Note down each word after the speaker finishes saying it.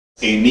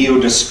a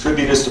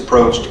neo-distributist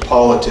approach to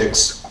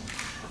politics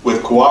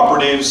with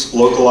cooperatives,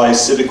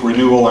 localized civic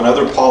renewal, and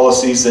other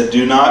policies that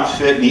do not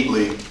fit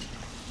neatly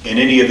in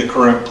any of the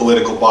current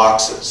political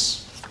boxes.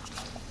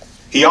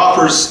 He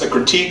offers a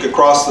critique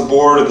across the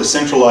board of the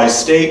centralized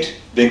state,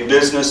 big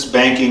business,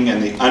 banking,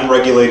 and the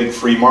unregulated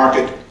free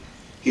market.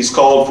 He's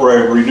called for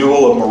a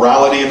renewal of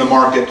morality in the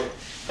market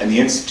and the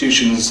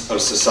institutions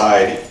of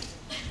society.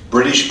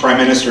 British Prime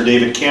Minister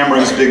David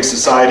Cameron's Big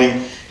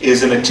Society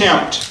is an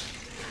attempt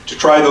to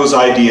try those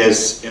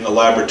ideas in the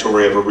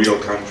laboratory of a real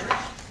country.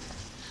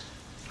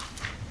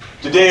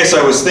 Today, as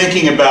I was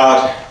thinking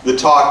about the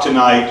talk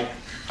tonight,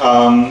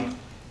 I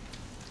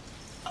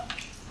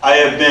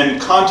have been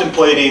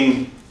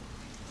contemplating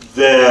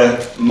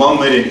the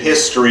moment in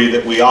history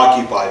that we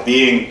occupy.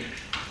 Being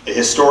a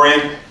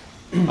historian,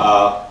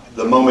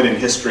 the moment in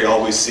history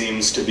always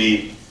seems to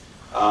be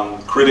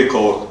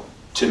critical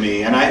to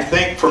me. And I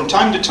think from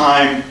time to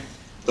time,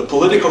 the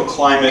political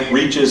climate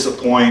reaches a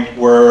point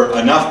where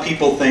enough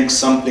people think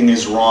something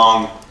is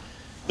wrong,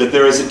 that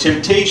there is a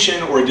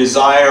temptation or a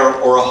desire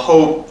or a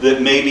hope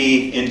that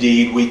maybe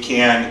indeed we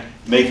can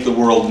make the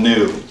world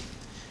new.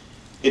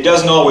 It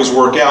doesn't always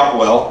work out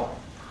well,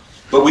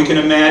 but we can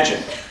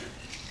imagine.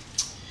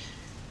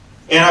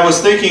 And I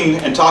was thinking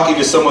and talking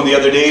to someone the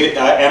other day,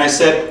 and I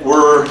said,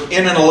 we're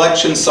in an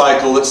election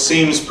cycle that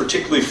seems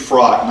particularly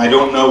fraught. And I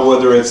don't know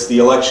whether it's the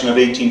election of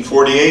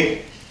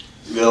 1848,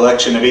 the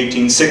election of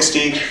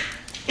 1860,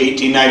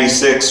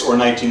 1896, or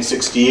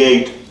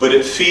 1968. But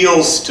it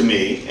feels to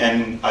me,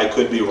 and I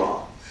could be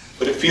wrong,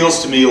 but it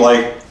feels to me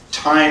like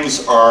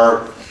times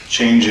are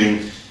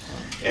changing.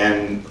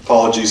 And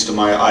apologies to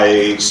my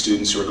IAH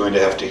students who are going to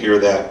have to hear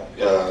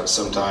that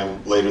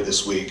sometime later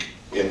this week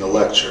in the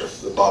lecture,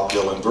 the Bob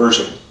Dylan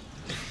version.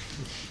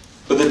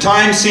 But the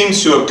time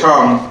seems to have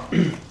come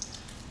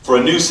for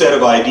a new set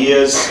of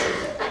ideas,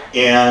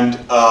 and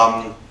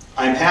I'm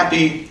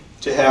happy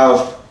to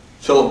have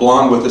Phillip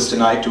Blond with us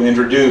tonight to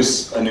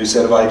introduce a new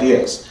set of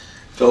ideas.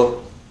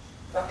 Phillip,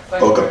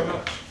 welcome. Very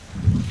much.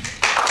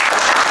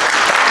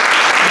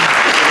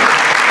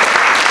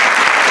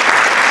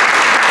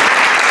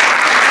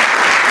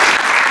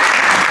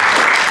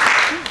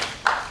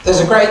 There's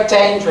a great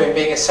danger in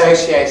being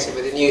associated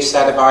with a new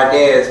set of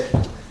ideas,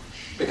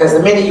 because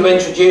the minute you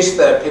introduce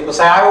them, people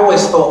say, I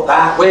always thought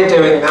that, we're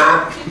doing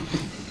that.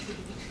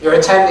 You're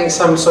attending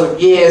some sort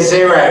of year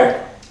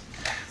zero,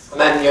 and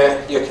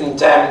then you're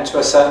condemned to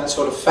a certain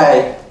sort of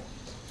fate.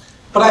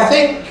 But I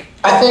think,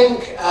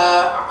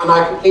 and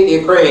I completely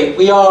agree,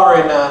 we are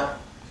in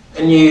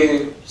a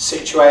new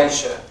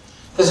situation.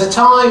 There's a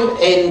time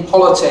in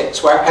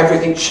politics where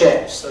everything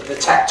shifts, and the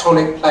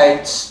tectonic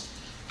plates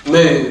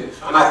move.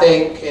 And I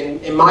think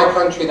in my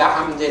country that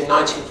happened in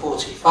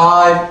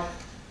 1945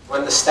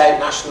 when the state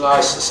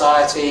nationalised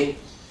society.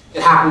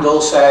 It happened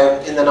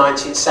also in the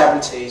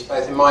 1970s,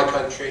 both in my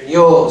country and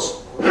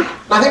yours. And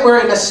I think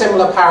we're in a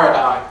similar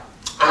paradigm,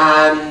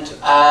 and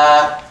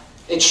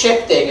it's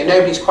shifting and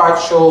nobody's quite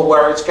sure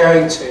where it's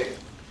going to.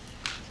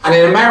 And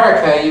in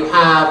America you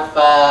have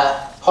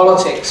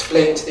politics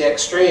fleeing to the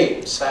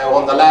extremes. So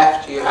on the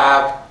left you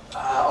have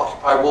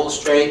Occupy Wall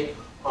Street,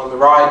 on the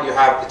right you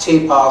have the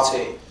Tea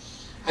Party.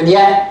 And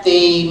yet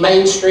the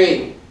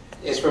mainstream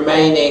is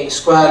remaining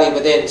squarely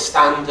within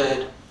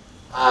standard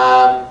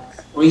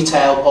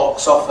retail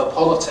box offer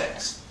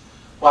politics,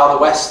 while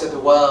the rest of the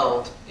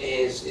world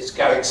is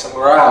going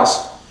somewhere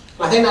else.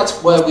 And I think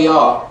that's where we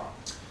are.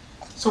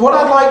 So what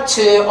I'd like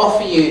to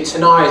offer you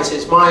tonight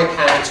is my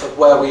account of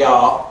where we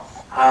are,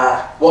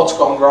 what's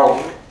gone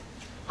wrong,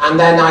 and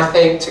then I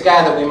think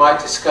together we might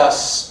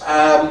discuss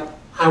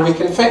how we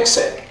can fix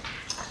it.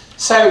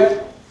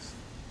 So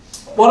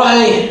what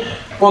I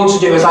want to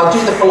do is I'll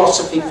do the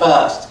philosophy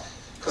first,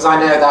 because I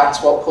know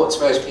that's what puts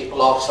most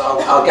people off, so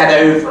I'll get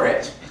over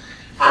it,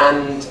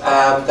 and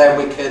then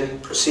we can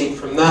proceed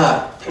from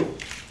there.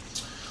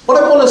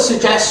 What I want to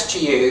suggest to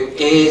you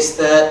is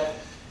that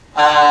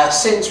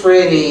since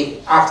really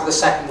after the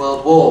Second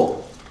World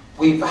War,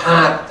 we've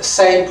had the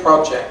same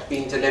project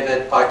being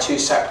delivered by two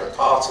separate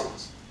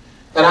parties.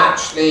 That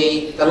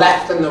actually the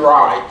left and the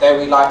right, though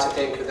we like to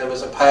think of them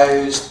as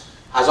opposed,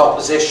 as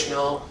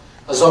oppositional,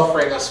 as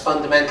offering us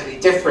fundamentally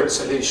different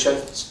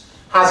solutions,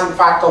 has in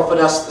fact offered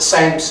us the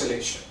same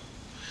solution.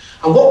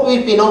 And what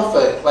we've been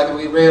offered, whether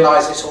we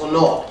realise it or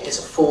not, is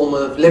a form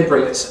of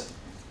liberalism.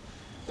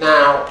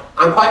 Now,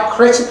 I'm quite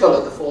critical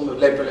of the form of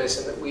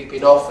liberalism that we've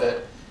been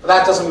offered, but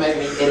that doesn't make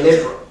me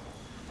illiberal.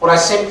 What I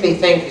simply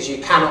think is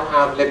you cannot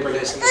have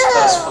liberalism as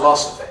first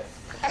philosophy.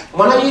 And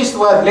when I use the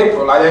word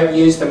liberal, I don't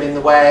use them in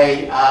the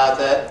way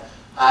that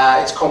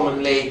it's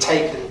commonly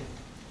taken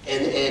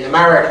in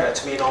America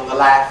to mean on the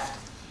left,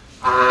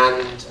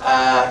 and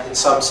in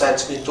some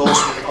sense an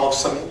endorsement of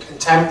something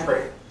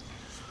contemporary.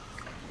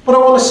 What I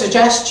want to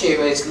suggest to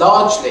you is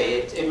largely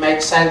it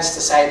makes sense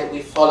to say that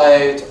we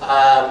followed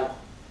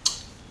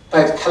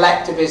both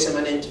collectivism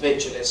and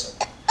individualism.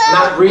 And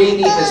that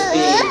really has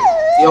been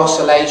the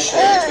oscillation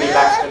between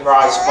left and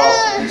right of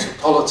our forms of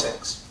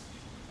politics.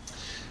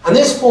 And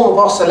this form of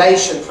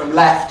oscillation from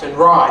left and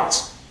right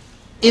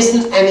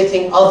isn't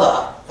anything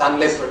other than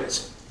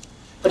liberalism.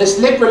 But it's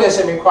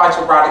liberalism in quite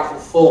a radical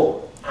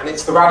form. And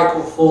it's the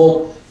radical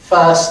form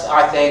first,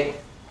 I think,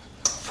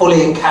 fully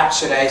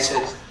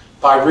encapsulated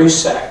by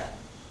Rousseau.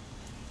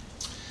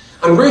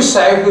 And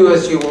Rousseau, who,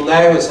 as you will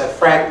know, is a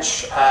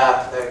French,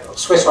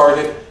 Swiss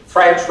origin,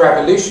 French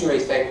revolutionary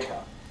thinker.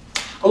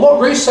 And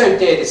what Rousseau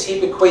did is he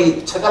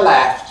bequeathed to the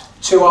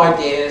left two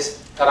ideas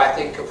that I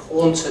think have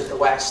haunted the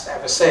West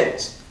ever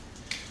since.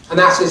 And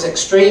that is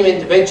extreme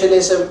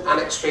individualism and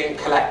extreme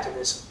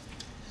collectivism.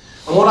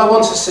 And what I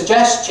want to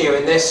suggest to you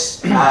in this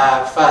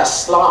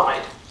first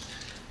slide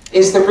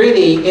is that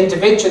really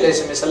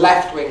individualism is a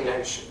left-wing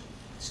notion.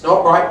 It's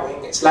not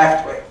right-wing, it's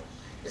left-wing.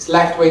 It's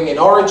left-wing in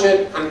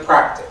origin and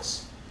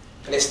practice.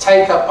 And its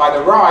take-up by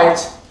the right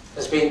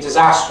has been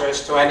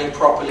disastrous to any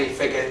properly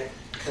figured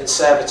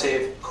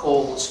conservative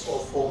cause or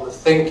form of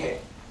thinking.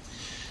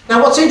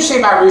 Now, what's interesting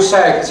about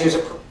Rousseau, because he was a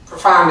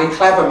profoundly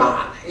clever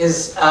man,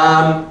 is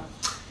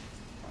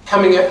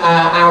coming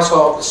out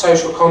of the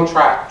social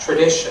contract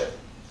tradition.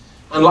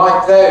 And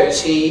like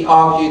those, he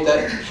argued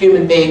that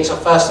human beings are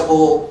first of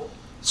all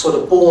sort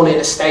of born in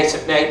a state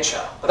of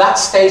nature. But that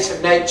state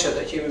of nature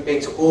that human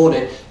beings are born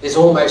in is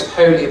almost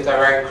wholly of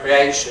their own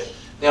creation.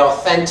 They're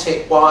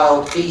authentic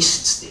wild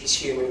beasts, these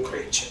human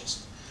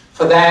creatures.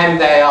 For them,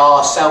 they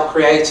are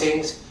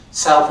self-creating,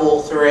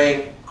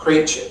 self-authoring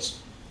creatures.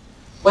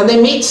 When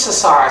they meet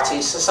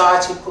society,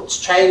 society puts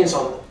chains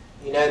on them.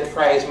 You know the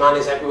phrase, man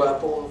is everywhere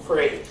born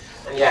free,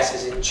 and yet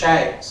is in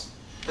chains.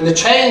 And the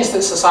chains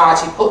that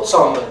society puts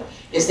on them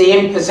is the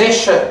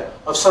imposition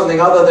of something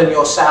other than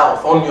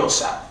yourself on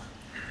yourself.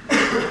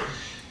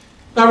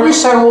 Now,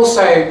 Rousseau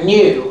also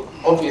knew,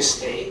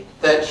 obviously,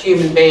 that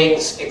human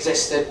beings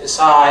existed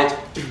beside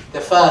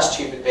the first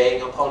human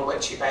being upon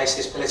which he based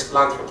his political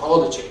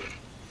anthropology.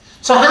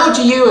 So how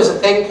do you, as a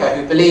thinker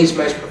who believes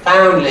most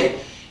profoundly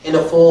in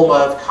a form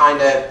of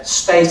kind of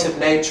state of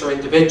nature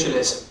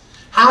individualism,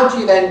 how do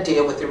you then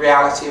deal with the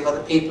reality of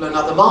other people and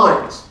other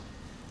minds?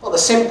 Well, the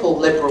simple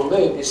liberal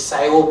move is to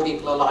say all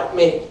people are like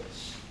me.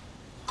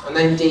 And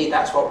indeed,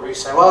 that's what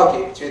Rousseau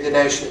argued through the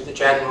notion of the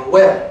general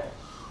will.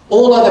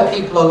 All other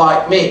people are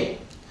like me.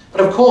 But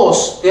of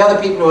course, the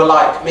other people who are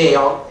like me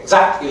aren't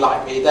exactly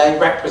like me. They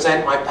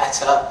represent my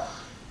better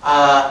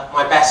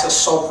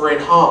sovereign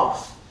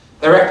half.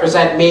 They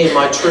represent me in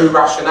my true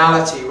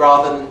rationality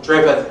rather than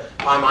driven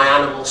by my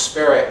animal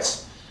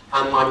spirit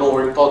and my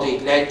more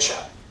embodied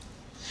nature.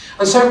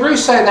 And so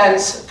Rousseau then,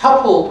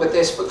 coupled with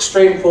this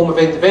extreme form of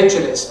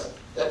individualism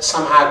that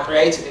somehow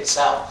created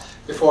itself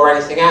before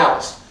anything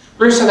else,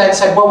 Rousseau then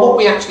said, well, what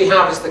we actually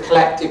have is the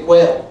collective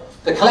will.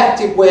 The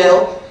collective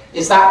will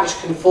is that which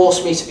can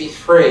force me to be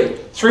free.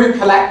 Through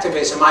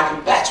collectivism, I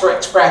can better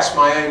express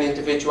my own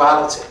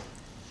individuality.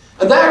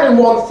 And there in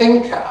one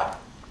thinker,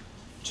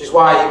 which is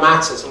why he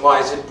matters and why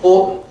it's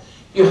important,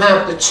 you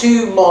have the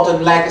two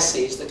modern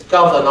legacies that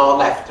govern our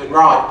left and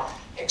right: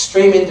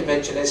 extreme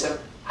individualism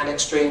and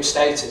extreme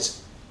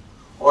statism,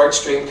 or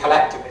extreme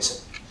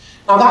collectivism.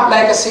 Now that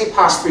legacy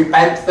passed through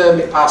Bentham,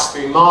 it passed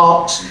through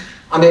Marx,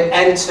 and it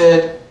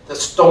entered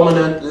the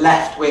dominant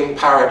left-wing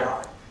paradigm.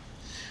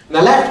 And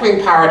the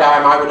left-wing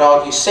paradigm, I would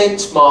argue,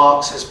 since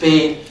Marx has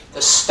been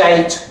the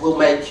state will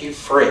make you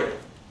free.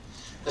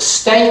 The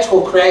state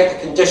will create the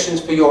conditions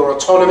for your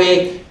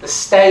autonomy. The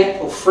state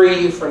will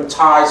free you from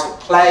ties of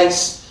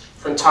place,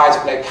 from ties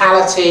of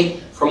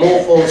locality, from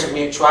all forms of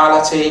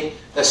mutuality.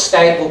 The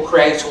state will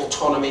create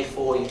autonomy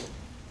for you.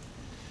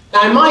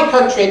 Now, in my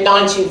country in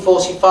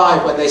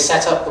 1945, when they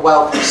set up the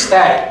welfare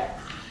state,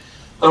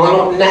 and I'm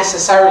not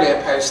necessarily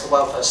opposed to the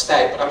welfare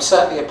state, but I'm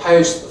certainly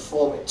opposed to the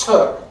form it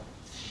took,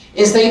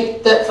 is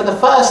that for the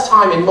first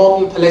time in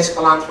modern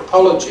political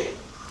anthropology,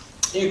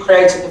 you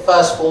created the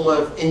first form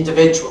of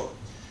individual.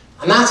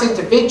 And that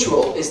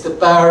individual is the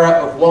bearer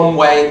of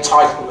one-way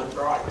entitlement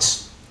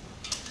rights.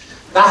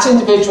 That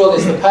individual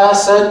is the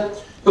person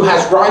who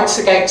has rights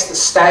against the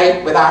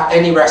state without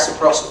any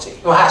reciprocity,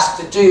 who has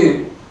to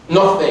do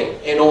nothing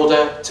in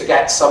order to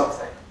get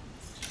something.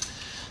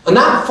 And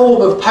that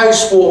form of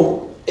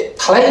post-war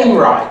claim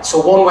rights,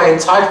 or one-way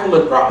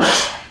entitlement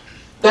rights,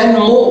 then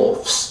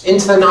morphs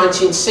into the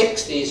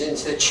 1960s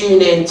into the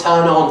tune-in,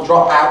 turn-on,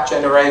 drop-out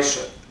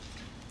generation.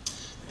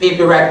 The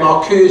people who read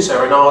Marcuse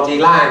and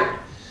R.D. Laing,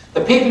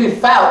 the people who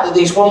felt that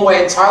these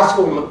one-way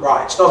entitlement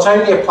rights not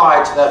only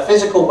applied to their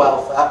physical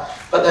welfare,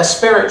 but their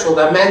spiritual,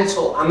 their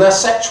mental, and their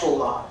sexual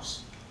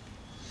lives.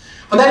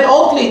 And then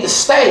oddly, the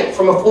state,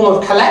 from a form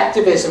of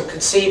collectivism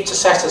conceived to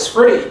set us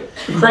free,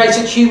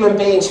 created human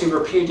beings who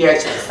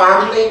repudiated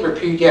family,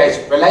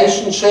 repudiated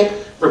relationship,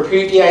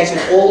 repudiated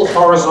all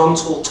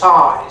horizontal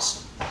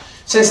ties,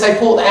 since they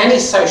thought that any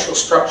social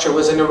structure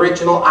was an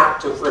original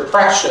act of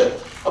repression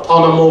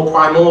upon a more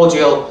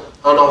primordial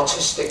and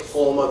artistic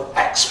form of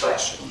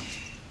expression.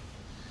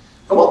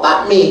 And what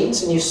that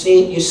means, and you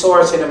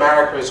saw it in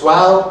America as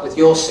well, with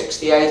your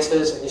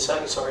 68ers, and you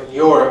certainly saw it in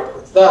Europe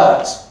with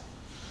theirs.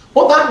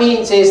 What that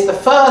means is the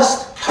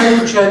first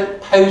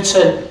cogent,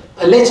 potent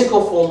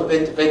political form of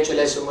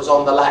individualism was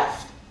on the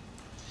left.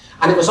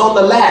 And it was on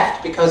the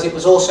left because it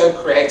was also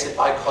created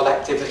by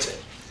collectivity.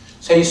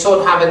 So you sort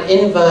of have an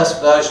inverse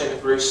version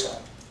of Rousseau.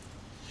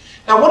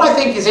 Now what I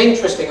think is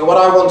interesting and what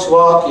I want to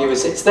argue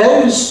is it's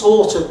those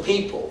sort of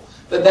people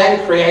that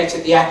then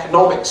created the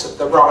economics of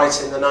the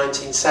right in the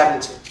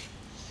 1970s.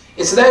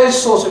 It's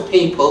those sort of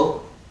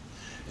people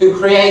who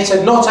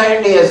created not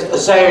only a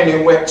zone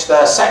in which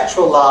their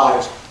sexual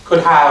lives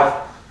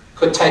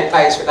could take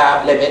place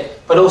without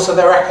limit, but also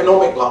their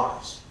economic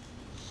lives.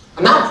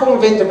 And that form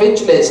of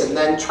individualism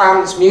then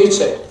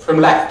transmuted from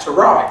left to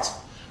right.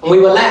 And we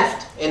were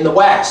left in the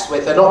West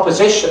with an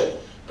opposition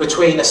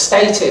between a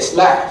statist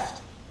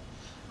left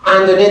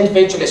and an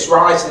individualist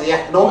right in the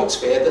economic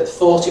sphere that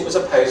thought it was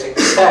opposing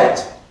the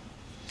state.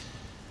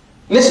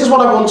 And this is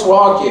what I want to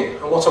argue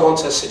and what I want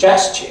to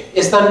suggest to you,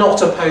 is they're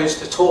not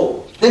opposed at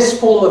all. This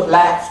form of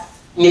left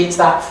needs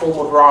that form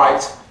of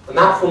right, and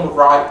that form of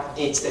right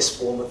needs this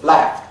form of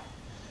left.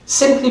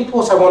 Simply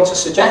put, I want to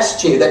suggest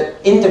to you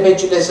that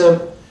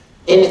individualism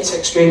in its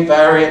extreme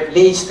variant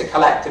leads to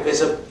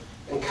collectivism,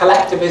 and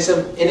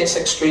collectivism in its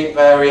extreme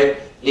variant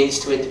leads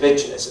to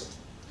individualism.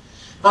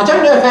 Now, I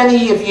don't know if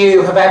any of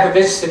you have ever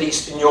visited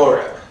Eastern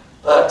Europe,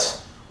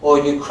 or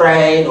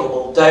Ukraine, or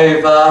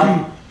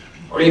Moldova,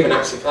 or even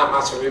actually for that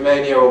matter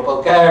Romania or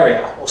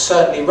Bulgaria, or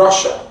certainly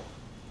Russia.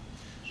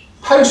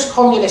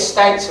 Post-communist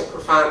states are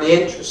profoundly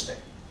interesting,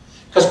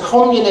 because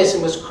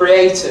communism was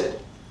created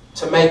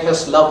to make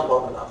us love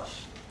one another.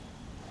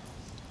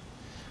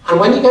 And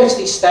when you go to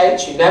these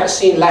states, you've never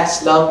seen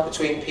less love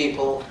between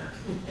people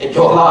in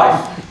your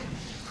life.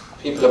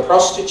 People are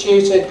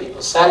prostituted,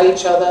 people sell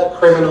each other,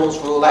 criminals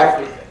rule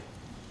everything.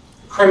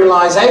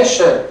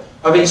 Criminalisation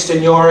of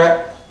Eastern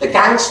Europe, the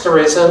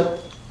gangsterism,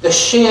 the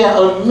sheer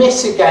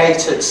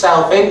unmitigated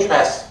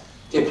self-interest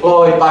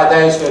deployed by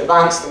those who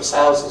advance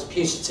themselves as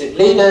putative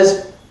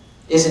leaders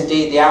is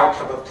indeed the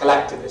outcome of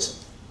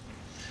collectivism.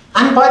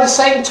 And by the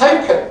same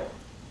token,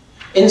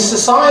 in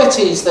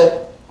societies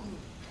that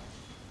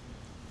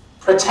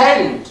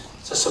pretend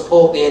to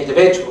support the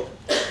individual,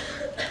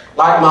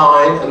 like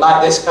mine and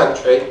like this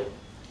country,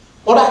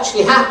 what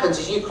actually happens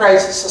is you create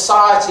a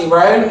society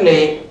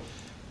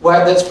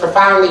where that's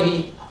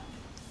profoundly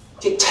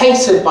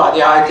dictated by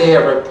the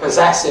idea of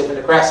possessive and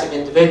aggressive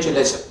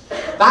individualism.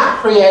 That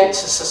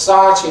creates a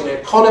society and an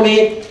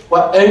economy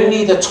where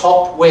only the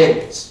top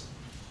wins.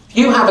 If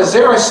you have a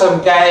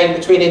zero-sum game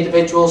between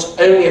individuals,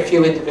 only a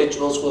few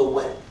individuals will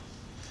win.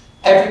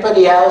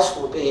 Everybody else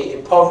will be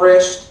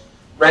impoverished,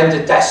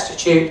 rendered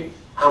destitute,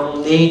 and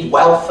will need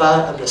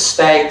welfare and the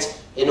state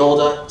in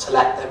order to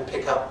let them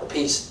pick up the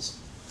pieces.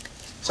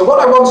 So what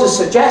I want to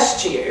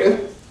suggest to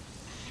you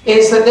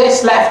is that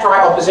this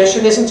left-right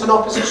opposition isn't an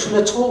opposition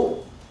at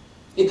all,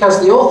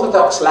 because the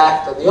orthodox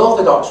left and the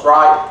orthodox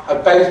right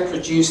have both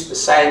produced the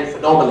same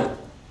phenomenon,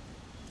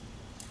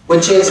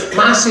 which is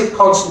massive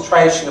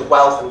concentration of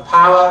wealth and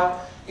power,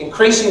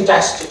 increasing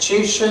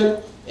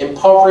destitution,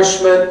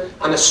 impoverishment,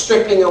 and a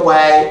stripping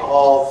away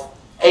of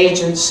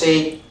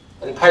agency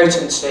and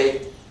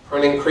potency for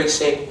an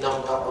increasing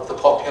number of the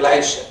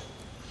population.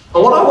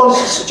 And what I want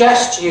to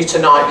suggest to you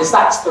tonight is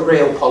that's the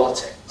real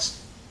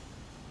politics.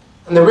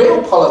 And the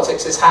real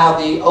politics is how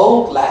the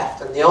old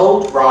left and the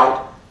old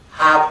right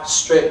have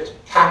stripped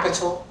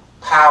capital,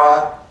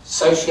 power,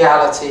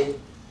 sociality,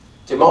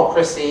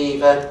 democracy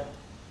even,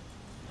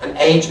 and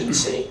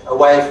agency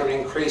away from an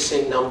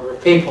increasing number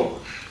of people.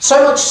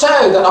 So much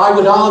so that I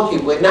would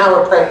argue we're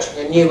now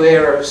approaching a new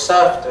era of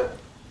serfdom.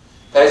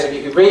 Those of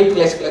you who read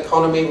political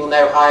economy will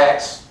know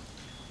Hayek's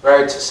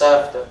road to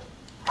serfdom.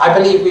 I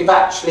believe we've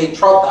actually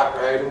trod that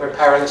road and we're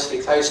perilously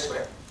close to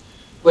it.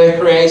 We're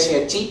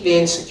creating a deeply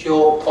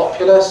insecure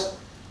populace,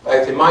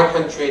 both in my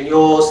country and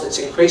yours, that's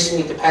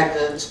increasingly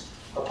dependent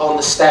upon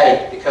the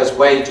state because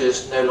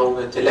wages no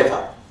longer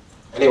deliver.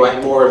 Anyway,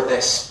 more of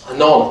this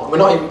anon. And we're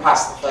not even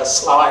past the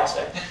first slide,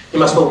 so you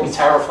must all be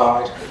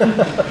terrified.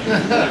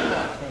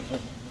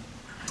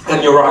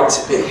 And you're right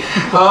to be.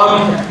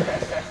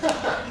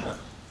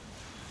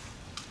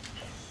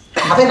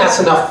 I think that's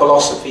enough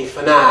philosophy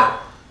for now.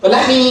 But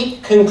let me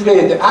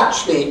conclude that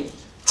actually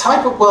the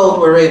type of world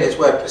we're in is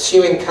we're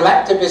pursuing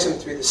collectivism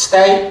through the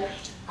state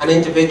and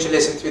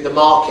individualism through the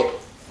market,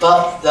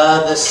 but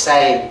they're the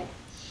same.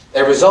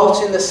 They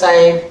result in the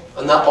same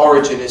and their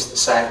origin is the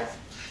same.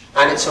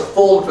 And it's a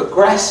form of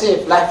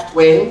aggressive left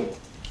wing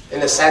in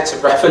the sense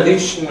of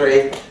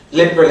revolutionary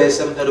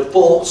liberalism that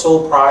aborts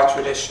all prior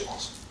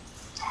traditions.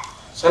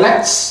 So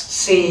let's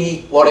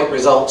see what it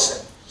results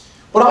in.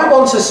 What I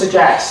want to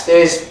suggest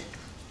is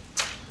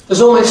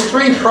there's almost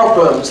three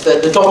problems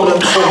that the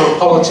dominant form of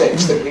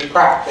politics that we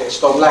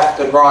practiced on left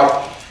and right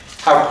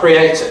have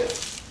created.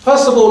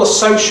 First of all, a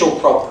social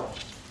problem.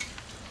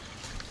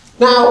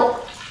 Now,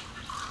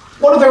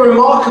 one of the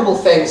remarkable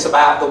things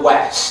about the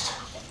West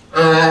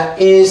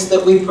is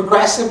that we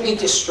progressively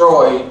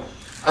destroyed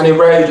and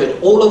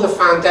eroded all of the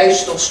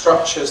foundational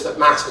structures that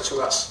matter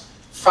to us.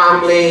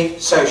 Family,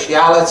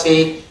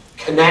 sociality,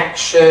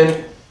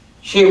 connection,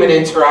 human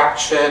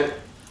interaction,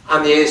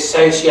 and the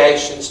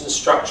associations and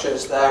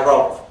structures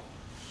thereof.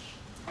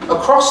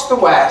 Across the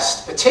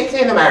West,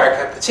 particularly in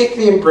America,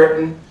 particularly in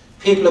Britain,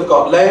 people have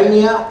got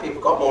lonelier, people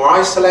have got more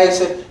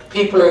isolated,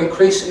 people are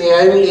increasingly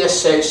only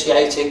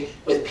associating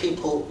with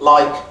people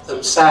like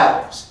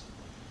themselves.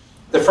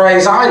 The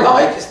phrase I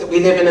like is that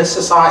we live in a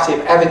society of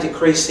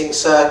ever-decreasing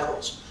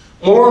circles.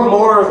 More and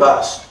more of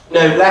us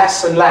know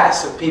less and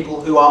less of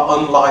people who are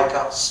unlike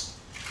us.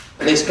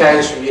 And this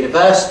goes from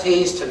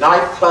universities to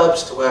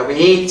nightclubs to where we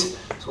eat,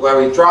 to where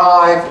we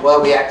drive, to where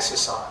we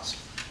exercise.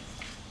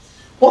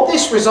 What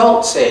this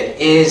results in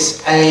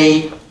is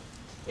an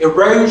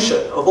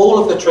erosion of all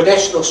of the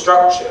traditional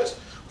structures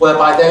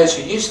whereby those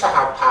who used to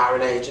have power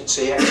and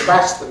agency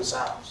express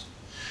themselves.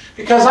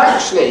 Because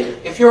actually,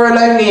 if you're a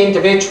lonely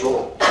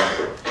individual,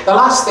 the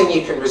last thing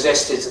you can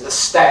resist is the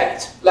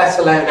state, let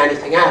alone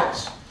anything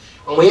else.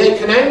 And we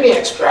can only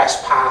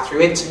express power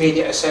through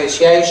intermediate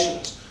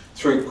associations,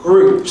 through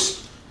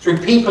groups, through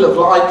people of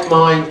like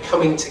mind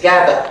coming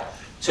together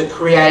to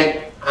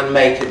create and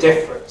make a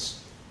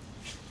difference.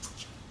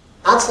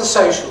 That's the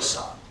social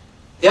side.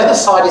 The other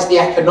side is the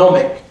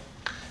economic.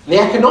 And the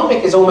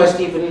economic is almost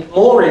even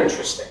more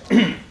interesting.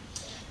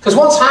 Because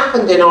what's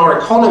happened in our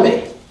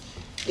economy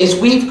is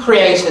we've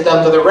created,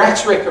 under the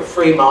rhetoric of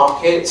free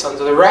markets,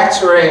 under the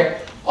rhetoric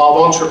of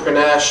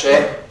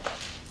entrepreneurship,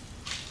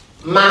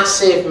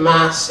 massive,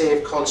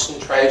 massive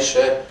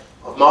concentration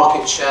of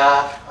market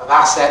share, of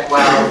asset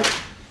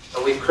wealth,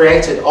 and we've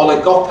created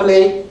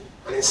oligopoly,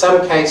 and in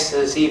some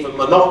cases even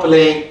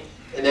monopoly,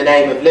 in the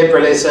name of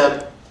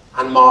liberalism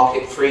and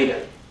market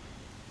freedom.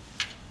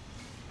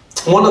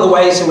 One of the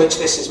ways in which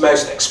this is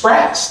most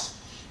expressed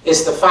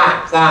is the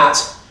fact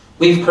that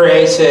we've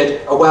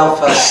created a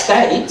welfare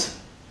state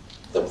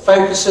that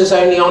focuses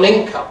only on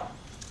income.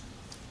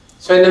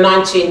 So in the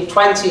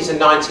 1920s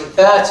and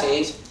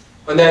 1930s,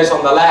 when those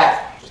on the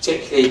left,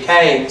 particularly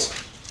Keynes,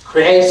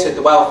 created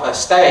the welfare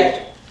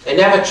state, they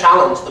never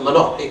challenged the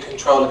monopoly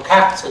control of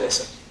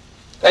capitalism.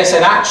 They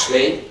said,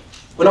 actually,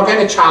 we're not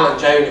going to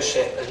challenge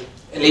ownership and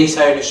elite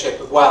ownership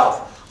of wealth.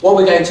 What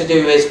we're going to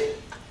do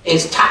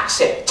is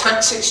tax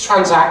its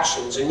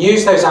transactions, and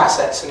use those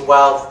assets and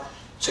wealth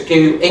to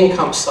do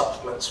income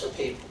supplements for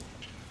people.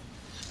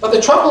 But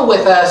the trouble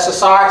with a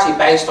society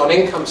based on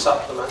income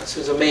supplements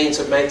as a means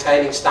of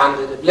maintaining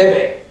standard of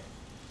living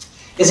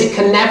is it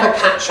can never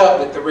catch up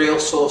with the real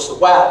source of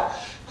wealth,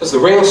 because the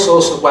real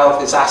source of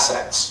wealth is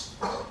assets,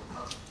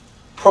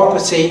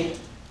 property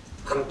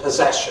and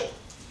possession.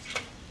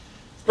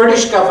 The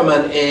British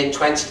government in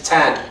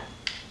 2010,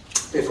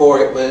 before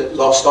it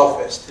lost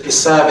office, did a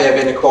survey of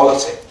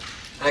inequality,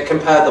 and it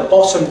compared the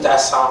bottom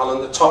decile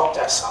and the top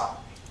decile.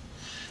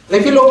 And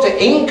if you looked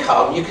at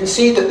income, you can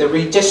see that the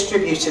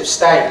redistributive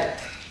state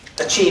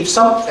achieved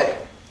something.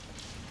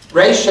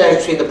 Ratios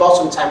between the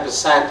bottom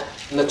 10%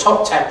 and the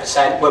top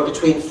 10% were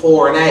between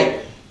 4 and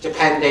 8,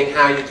 depending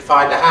how you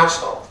defined a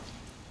household.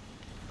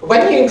 But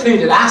when you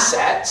included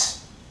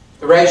assets,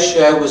 the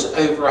ratio was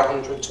over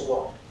 100 to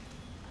 1.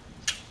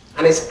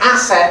 And it's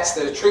assets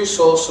that are a true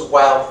source of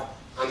wealth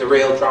and the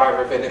real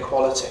driver of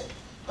inequality.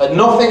 But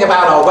nothing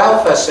about our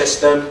welfare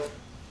system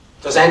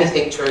does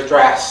anything to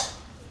address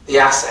the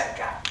asset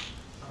gap,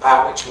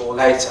 about which more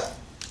later.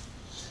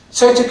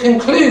 So to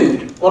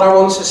conclude, what I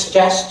want to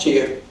suggest to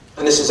you,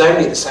 and this is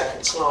only the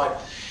second slide,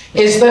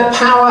 is that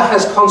power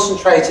has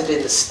concentrated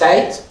in the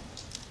state.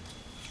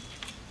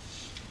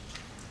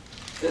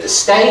 That the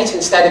state,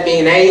 instead of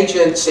being an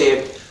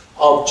agency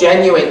of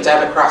genuine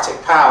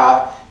democratic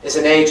power, is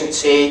an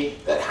agency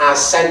that has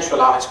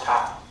centralised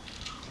power.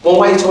 One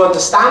way to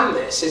understand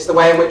this is the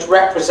way in which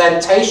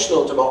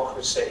representational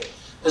democracy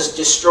has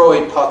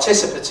destroyed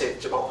participative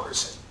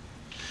democracy.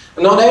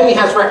 And not only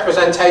has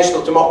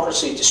representational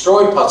democracy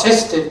destroyed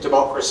participative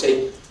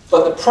democracy,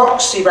 but the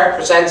proxy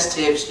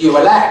representatives you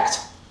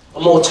elect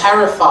are more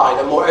terrified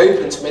and more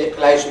open to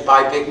manipulation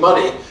by big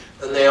money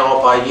than they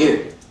are by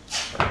you.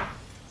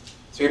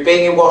 Through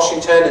being in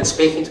Washington and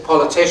speaking to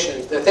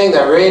politicians, the thing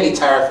they're really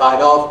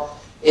terrified of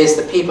is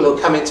the people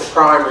who come into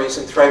primaries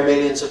and throw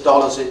millions of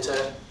dollars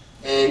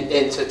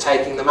into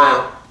taking them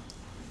out.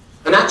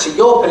 And actually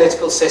your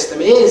political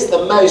system is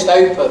the most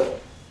open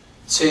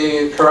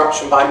to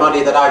corruption by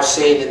money that I've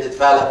seen in the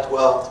developed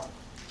world.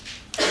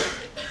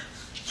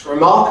 It's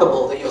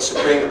remarkable that your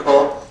Supreme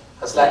Court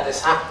has let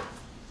this happen.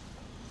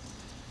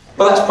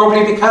 But that's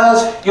probably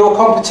because your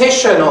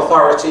competition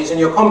authorities and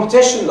your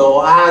competition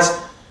law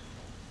has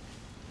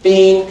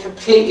been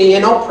completely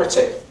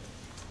inoperative.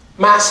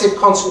 Massive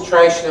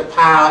concentration of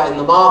power in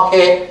the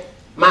market,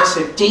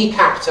 massive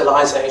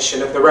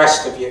decapitalisation of the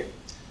rest of you.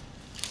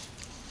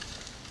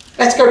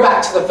 Let's go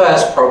back to the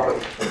first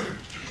problem.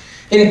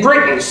 In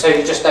Britain, so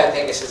you just don't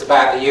think this is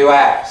about the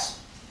US,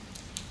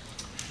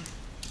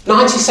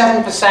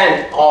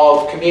 97%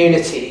 of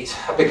communities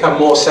have become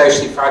more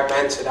socially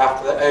fragmented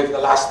over the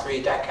last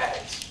 3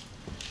 decades.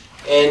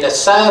 In a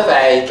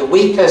survey, the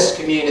weakest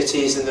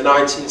communities in the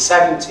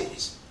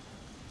 1970s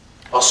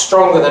are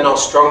stronger than our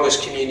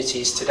strongest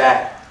communities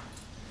today.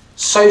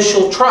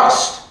 Social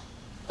trust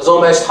has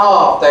almost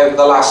halved over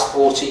the last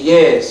 40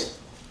 years.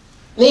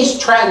 And these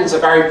trends are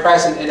very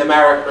present in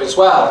America as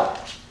well,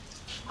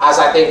 as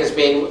I think has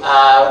been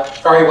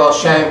very well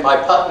shown by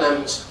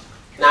Putnam's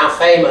now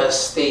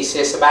famous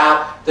thesis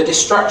about the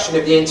destruction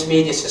of the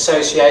intermediate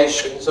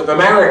associations of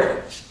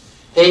Americans.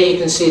 Here you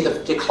can see the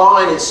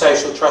decline in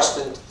social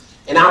trust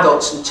in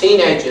adults and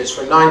teenagers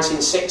from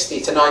 1960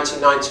 to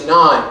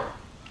 1999.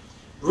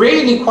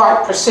 Really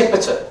quite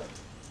precipitate.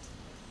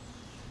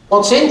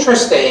 What's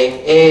interesting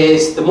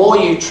is the more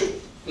you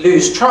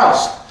lose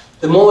trust,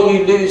 the more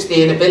you lose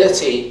the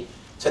inability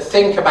to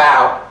think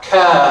about,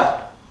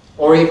 care,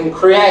 or even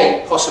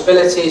create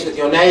possibilities with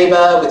your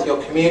neighbour, with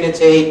your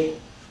community,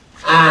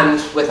 and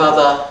with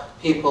other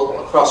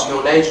people across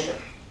your nation.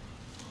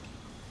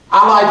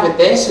 Allied with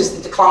this is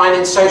the decline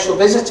in social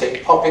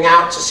visiting, popping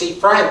out to see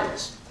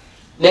friends,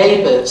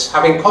 neighbours,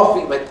 having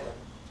coffee with them.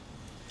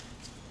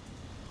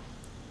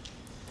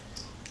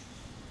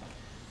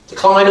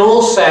 Decline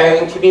also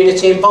in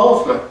community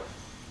involvement.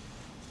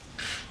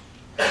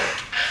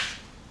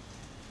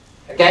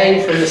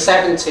 Again from the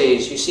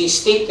 70s, you see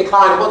steep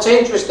decline. What's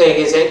interesting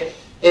is it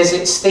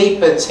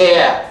steepens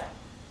here,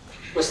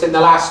 just in the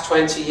last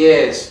 20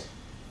 years.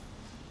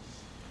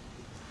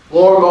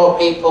 More and more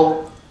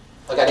people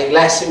are getting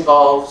less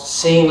involved,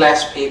 seeing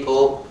less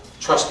people,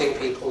 trusting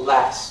people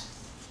less.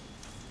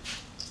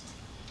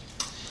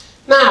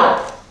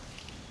 Now,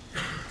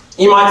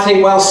 you might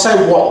think, well, so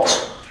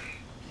what?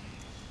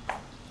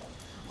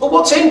 But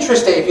what's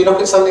interesting, if you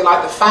look at something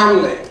like the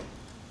family,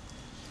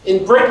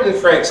 in Britain,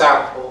 for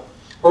example,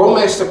 we're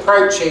almost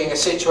approaching a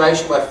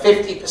situation where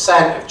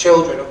 50% of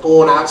children are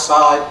born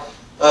outside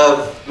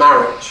of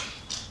marriage.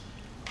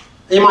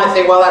 You might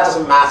think, well, that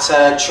doesn't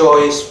matter,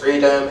 choice,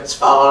 freedom, it's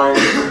fine,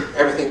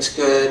 everything's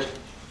good.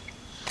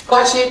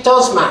 But actually it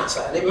does matter,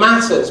 and it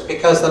matters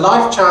because the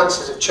life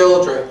chances of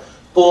children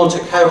born to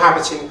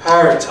cohabiting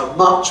parents are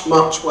much,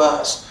 much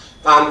worse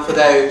than for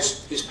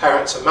those whose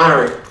parents are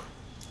married.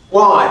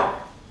 Why?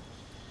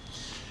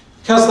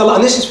 Because,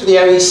 and this is for the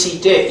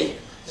OECD,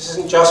 this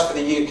isn't just for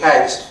the UK,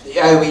 this is for the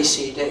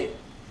OECD.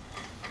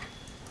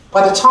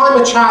 By the time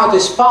a child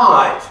is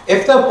 5,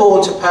 if they're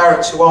born to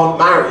parents who aren't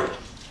married,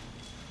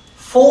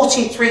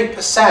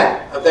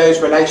 43% of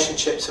those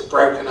relationships are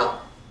broken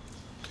up.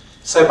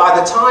 So by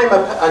the time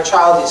a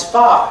child is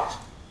 5,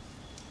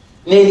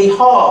 nearly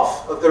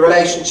half of the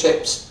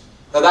relationships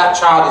that that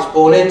child is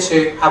born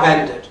into have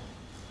ended.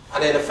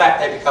 And in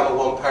effect, they become a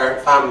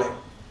one-parent family.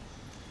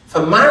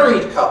 For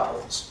married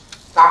couples,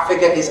 that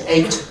figure is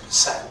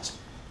 8%.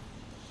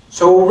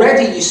 So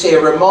already you see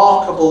a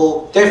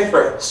remarkable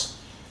difference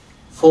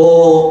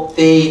for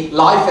the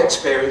life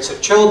experience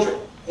of children.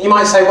 You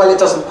might say, well, it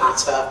doesn't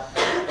matter.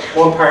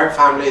 One-parent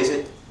families,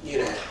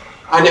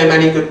 I know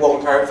many good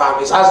one-parent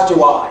families, as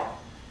do I.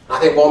 And I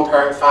think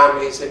one-parent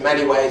families, in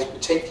many ways,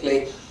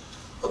 particularly,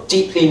 are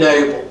deeply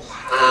noble,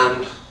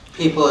 and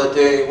people are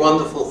doing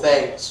wonderful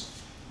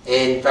things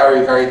in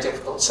very, very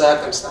difficult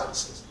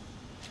circumstances.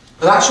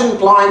 But that shouldn't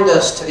blind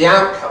us to the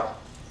outcome.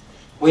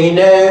 We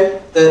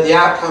know that the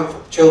outcome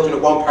for children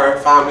of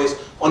one-parent families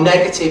are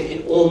negative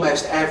in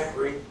almost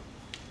every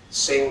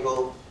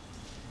single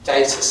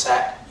data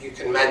set you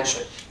can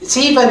mention. It's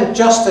even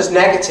just as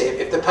negative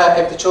if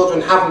the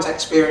children haven't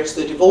experienced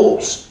the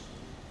divorce.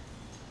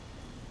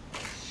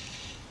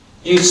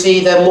 You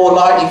see they're more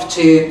likely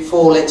to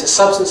fall into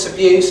substance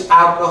abuse,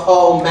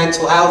 alcohol,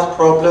 mental health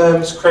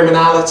problems,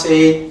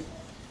 criminality,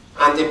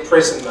 and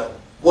imprisonment.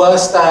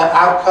 Worse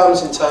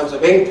outcomes in terms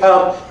of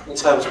income, in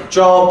terms of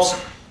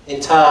jobs, in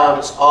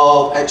terms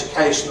of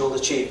educational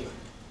achievement.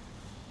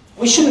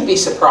 We shouldn't be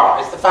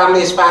surprised. The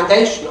family is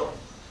foundational.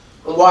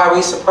 And why are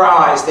we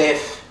surprised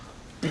if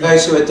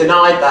those who are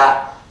denied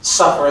that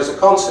suffer as a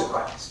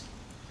consequence?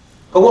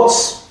 But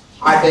what's,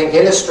 I think,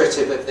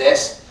 illustrative of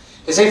this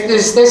is if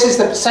this is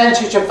the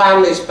percentage of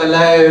families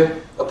below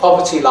the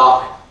poverty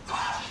line.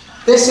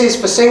 This is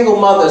for single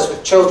mothers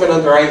with children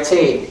under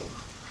 18.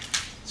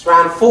 It's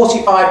around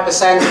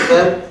 45% of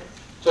them,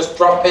 just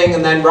dropping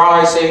and then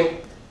rising,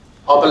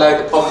 are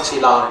below the poverty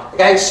line.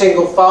 Against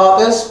single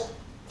fathers,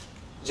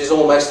 which is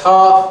almost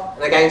half,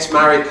 and against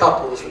married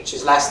couples, which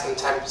is less than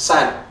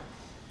 10%.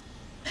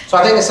 So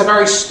I think it's a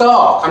very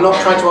stark, I'm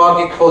not trying to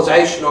argue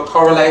causation or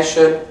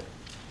correlation.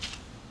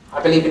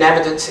 I believe in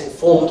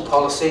evidence-informed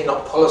policy,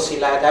 not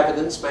policy-led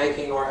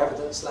evidence-making or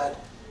evidence-led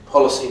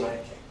policy-making.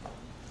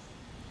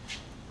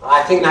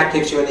 I think that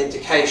gives you an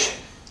indication.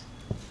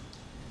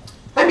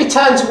 Let me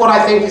turn to what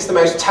I think is the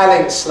most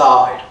telling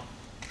slide.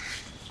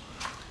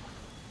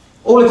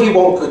 All of you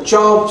want good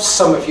jobs,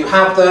 some of you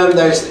have them,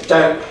 those that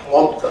don't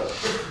want them.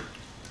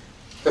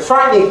 The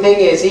frightening thing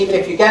is, even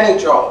if you get a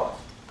job,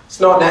 it's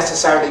not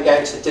necessarily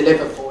going to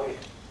deliver for you.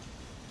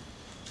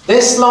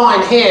 This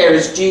line here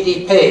is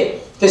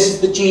GDP. This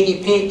is the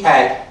GDP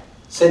cake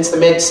since the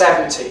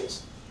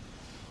mid-70s.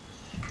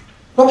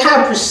 Look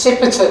how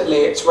precipitately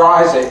it's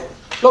rising.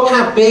 Look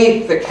how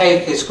big the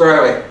cake is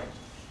growing.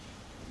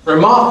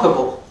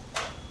 Remarkable.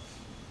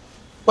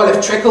 Well,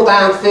 if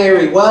trickle-down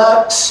theory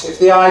works, if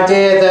the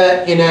idea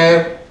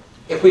that,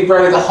 if we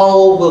grow the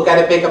whole, we'll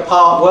get a bigger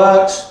part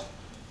works,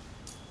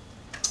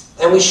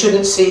 then we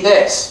shouldn't see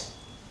this.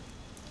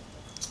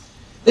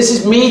 This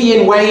is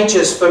median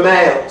wages for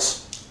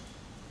males,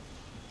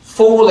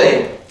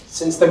 falling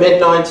since the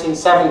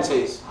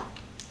mid-1970s.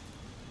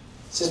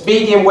 This is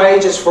median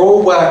wages for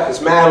all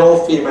workers, male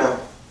or female.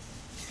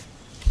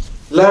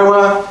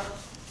 Lower,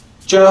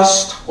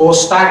 just, or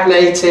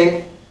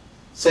stagnating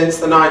since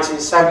the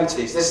 1970s.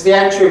 This is the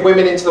entry of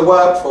women into the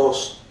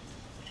workforce.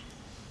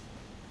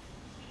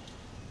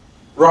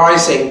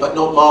 Rising, but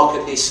not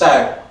markedly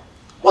so.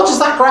 What does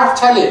that graph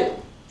tell you?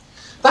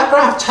 That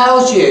graph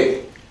tells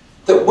you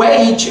that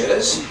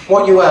wages,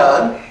 what you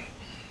earn,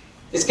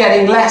 is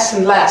getting less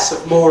and less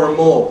of more and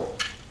more.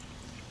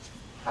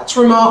 That's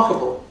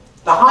remarkable.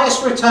 The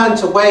highest return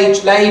to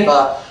wage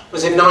labour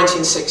was in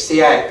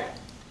 1968.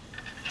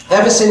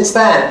 Ever since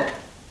then,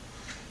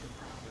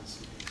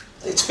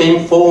 it's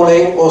been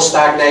falling or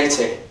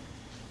stagnating.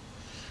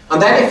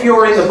 And then if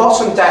you're in the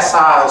bottom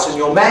deciles and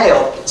you're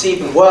male, it's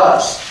even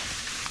worse.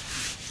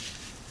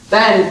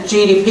 Then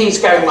GDP's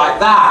going like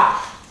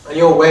that, and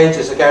your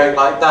wages are going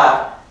like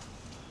that.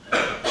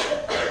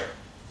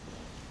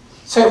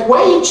 So if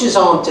wages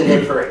aren't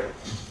delivering,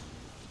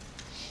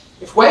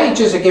 if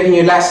wages are giving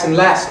you less and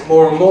less and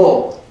more,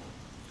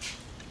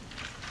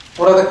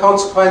 what are the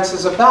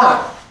consequences of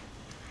that?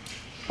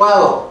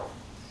 Well,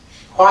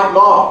 quite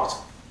marked.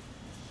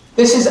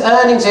 This is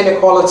earnings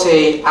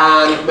inequality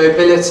and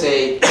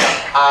mobility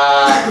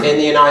in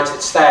the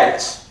United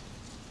States.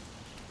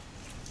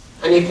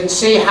 And you can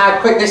see how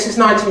quick, this is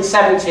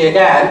 1970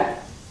 again,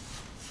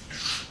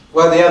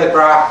 where the other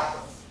graph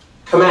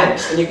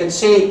commenced. And you can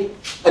see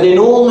an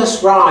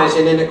enormous rise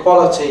in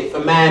inequality for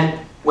men,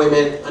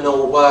 women, and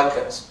all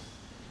workers.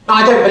 Now,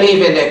 I don't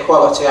believe in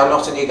equality. I'm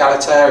not an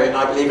egalitarian.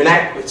 I believe in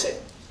equity.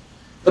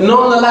 But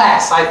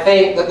nonetheless, I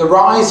think that the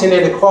rise in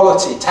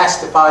inequality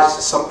testifies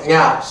to something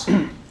else.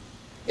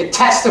 It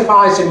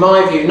testifies, in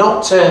my view,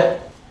 not to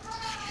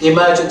the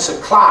emergence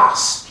of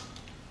class,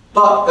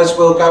 but, as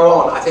we'll go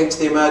on, I think to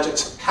the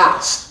emergence of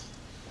caste,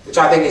 which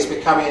I think is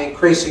becoming an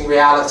increasing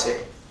reality,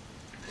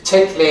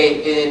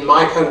 particularly in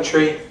my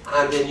country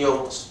and in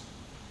yours.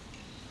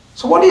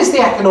 So what is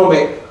the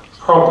economic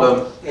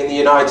problem in the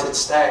United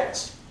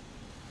States?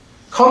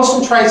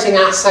 Concentrating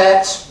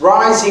assets,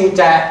 rising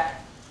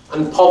debt,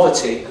 and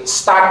poverty, and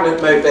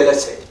stagnant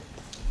mobility.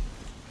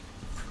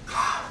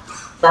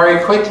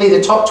 Very quickly,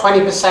 the top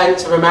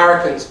 20% of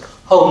Americans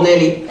hold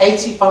nearly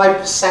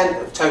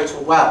 85% of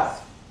total wealth.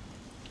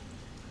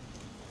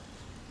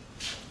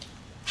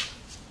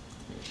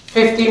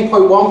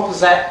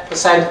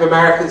 15.1% of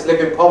Americans live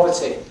in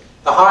poverty,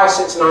 the highest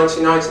since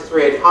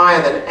 1993 and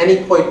higher than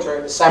any point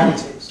during the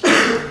 70s.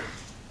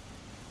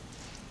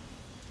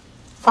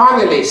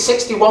 Finally,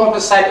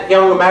 61% of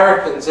young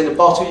Americans in the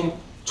bottom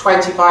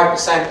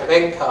 25% of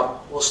income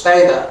will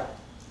stay there.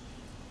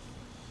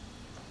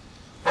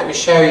 Let me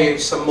show you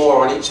some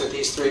more on each of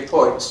these 3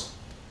 points.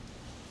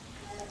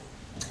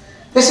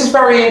 This is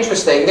very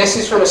interesting. This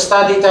is from a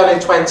study done in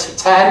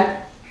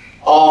 2010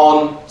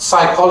 on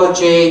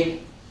psychology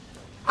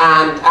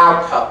and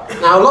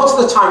outcome. Now, a lot of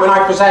the time when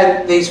I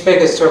present these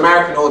figures to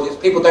American audience,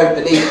 people don't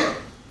believe them.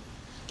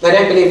 They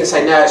don't believe and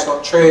say, no, it's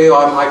not true,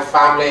 I'm my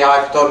family,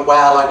 I've done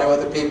well, I know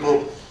other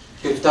people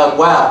who've done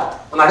well.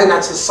 And I think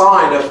that's a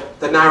sign of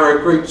the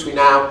narrow groups we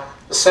now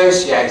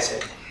associate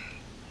it.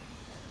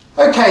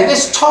 Okay,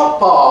 this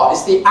top bar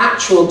is the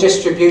actual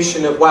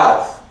distribution of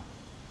wealth.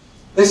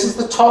 This is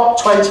the top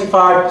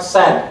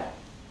 25%.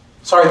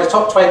 Sorry, the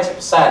top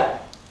 20%.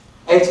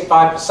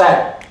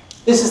 85%.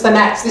 This is the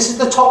next. This is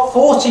the top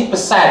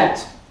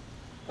 40%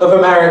 of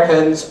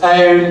Americans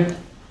own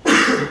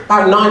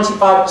about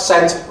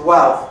 95% of the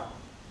wealth.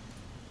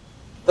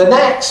 The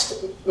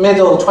next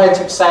middle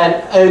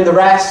 20% own the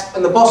rest,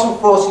 and the bottom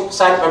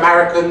 40% of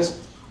Americans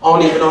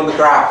aren't even on the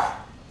graph.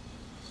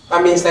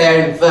 That means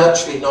they own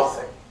virtually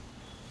nothing.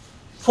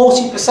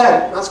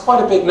 40%, that's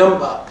quite a big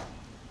number.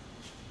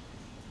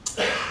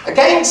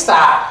 Against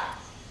that,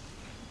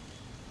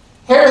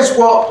 here is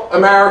what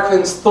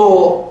Americans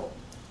thought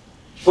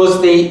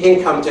was the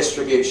income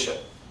distribution.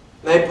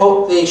 They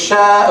put the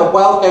share of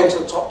wealth going to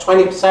the top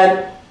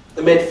 20%,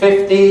 the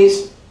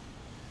mid-50s,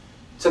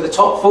 to the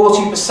top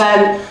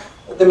 40%,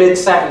 the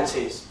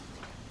mid-70s.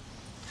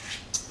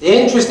 The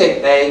interesting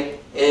thing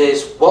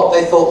is what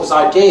they thought was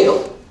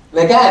ideal.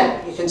 And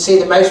again, you can see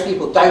that most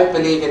people don't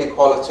believe in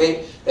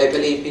equality. They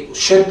believe people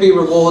should be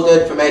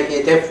rewarded for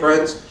making a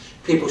difference.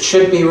 People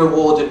should be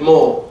rewarded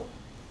more.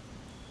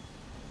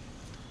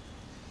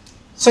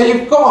 So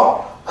you've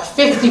got a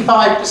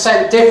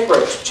 55%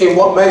 difference between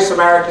what most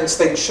Americans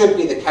think should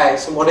be the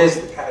case and what is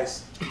the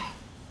case.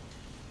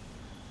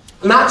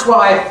 And that's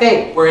why I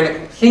think we're in a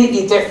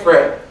completely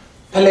different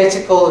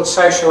political and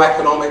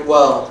socio-economic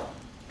world.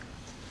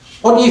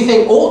 What do you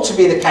think ought to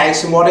be the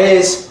case and what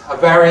is a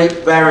very,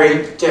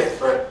 very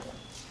different?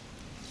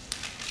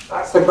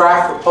 That's the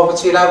graph of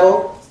poverty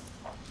level.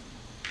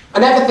 I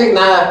never think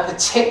they're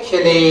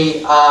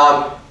particularly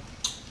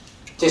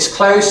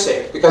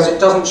disclosive because it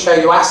doesn't show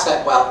you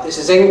asset wealth. This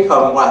is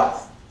income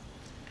wealth.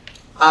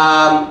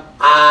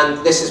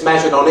 And this is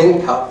measured on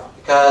income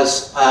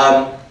because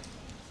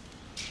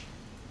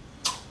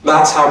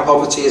that's how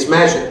poverty is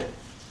measured.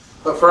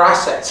 But for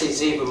assets,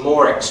 it's even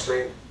more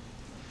extreme.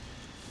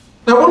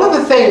 Now, one of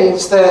the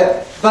things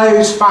that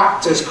those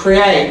factors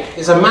create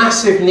is a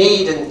massive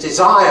need and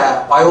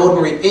desire by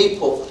ordinary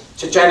people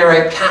to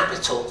generate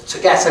capital, to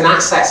get an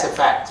asset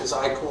effect, as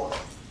I call it.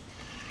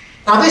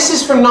 Now, this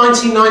is from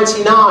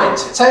 1999,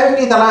 so it's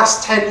only the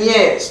last 10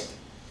 years.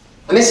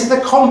 And this is the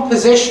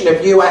composition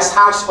of US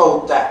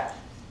household debt.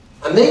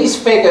 And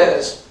these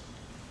figures,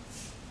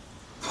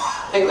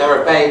 I think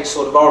they're a beige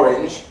sort of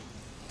orange,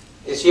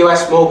 is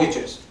US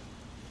mortgages.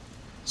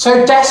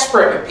 So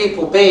desperate have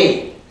people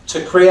been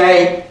to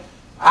create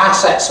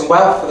assets and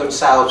wealth for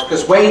themselves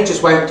because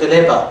wages won't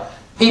deliver.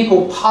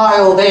 People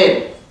piled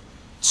in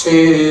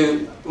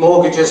to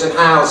mortgages and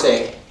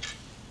housing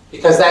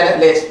because then at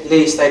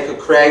least they could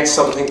create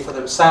something for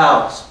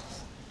themselves.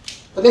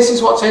 But this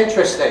is what's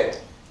interesting.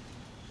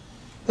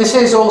 This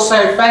is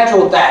also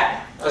federal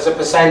debt as a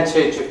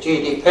percentage of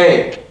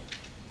GDP.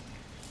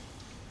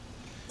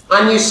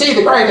 And you see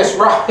the greatest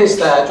rise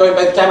there during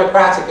both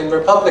Democratic and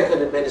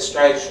Republican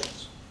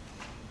administrations.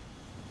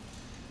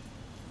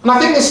 And I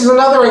think this is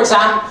another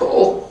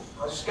example.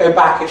 I'll just go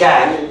back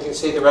again and you can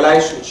see the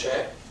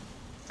relationship.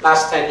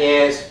 Last 10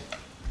 years,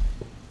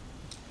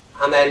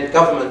 and then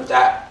government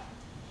debt.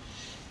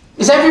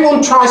 Is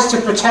everyone tries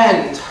to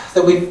pretend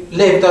that we've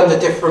lived under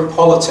different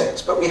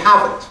politics, but we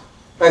haven't.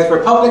 Both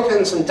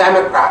Republicans and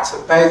Democrats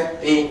have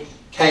both been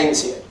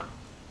Keynesian.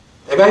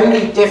 They've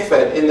only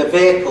differed in the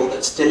vehicle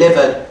that's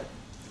delivered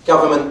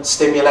government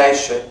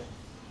stimulation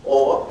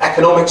or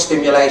economic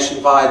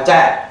stimulation via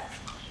debt.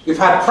 We've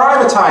had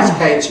privatised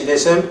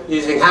Keynesianism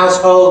using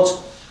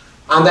households,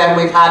 and then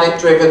we've had it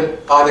driven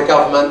by the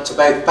government to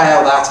both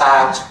bail that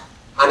out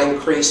and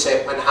increase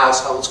it when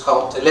households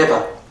can't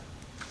deliver.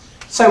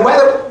 So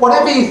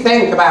whatever you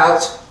think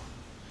about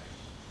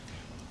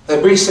the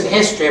recent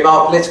history of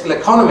our political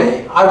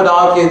economy, I would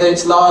argue that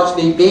it's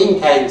largely been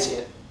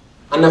Keynesian.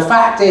 And the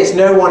fact is,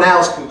 no one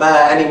else can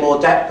bear any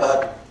more debt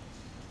burden.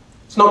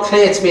 It's not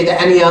clear to me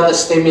that any other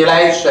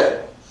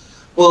stimulation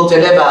will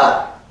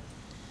deliver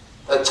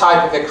the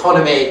type of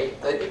economy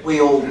that we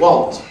all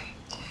want.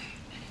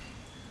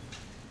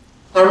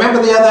 Now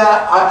remember the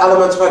other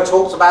element I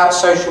talked about,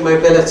 social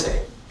mobility.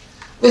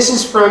 This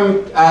is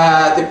from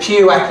the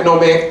Pew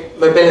Economic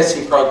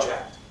Mobility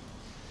Project.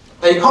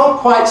 Now you can't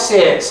quite see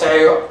it,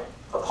 so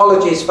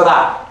apologies for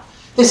that.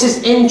 This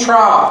is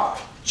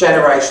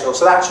intra-generational,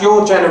 so that's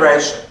your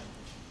generation.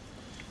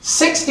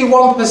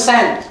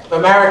 61% of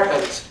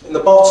Americans in the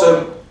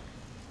bottom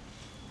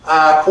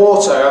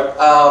quarter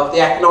of the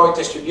economic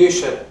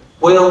distribution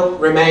will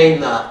remain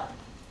there.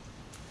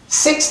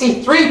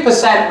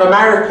 63% of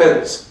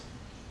Americans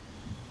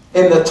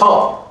in the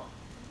top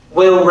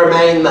will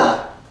remain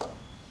there.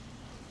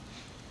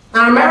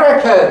 Now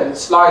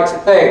Americans like to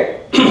think,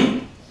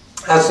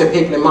 as do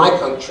people in my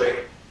country,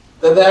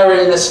 that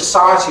they're in a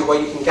society where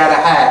you can get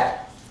ahead,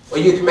 where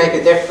you can make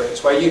a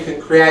difference, where you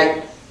can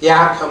create the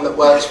outcome that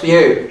works for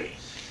you.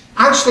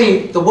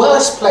 Actually, the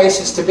worst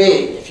places to be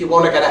if you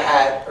want to get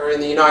ahead are in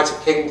the United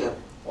Kingdom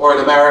or in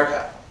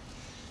America.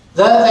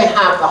 There they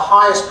have the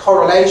highest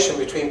correlation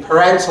between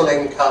parental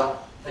income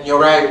and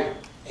your own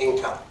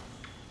income.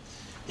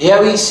 The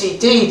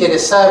OECD did a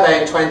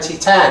survey in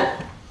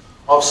 2010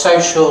 of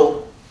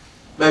social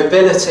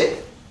mobility.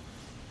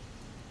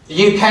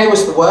 The UK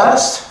was the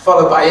worst,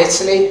 followed by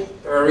Italy.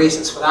 There are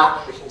reasons for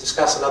that we can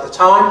discuss another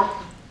time.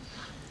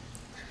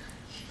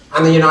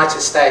 And the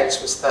United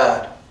States was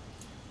third.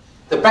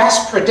 The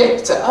best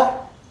predictor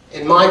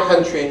in my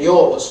country and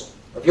yours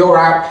of your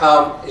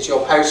outcome is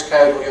your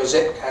postcode or your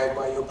zip code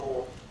where you're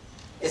born.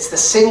 It's the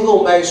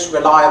single most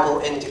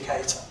reliable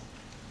indicator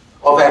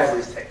of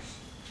everything.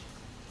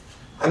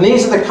 And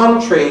these are the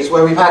countries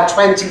where we've had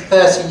 20,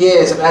 30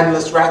 years of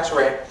endless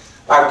rhetoric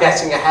about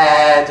getting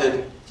ahead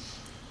and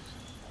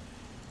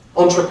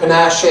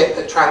entrepreneurship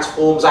that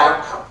transforms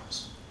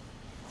outcomes.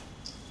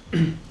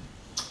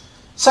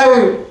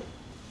 So,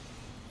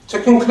 to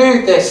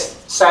conclude this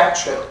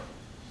section,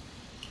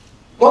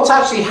 what's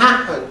actually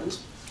happened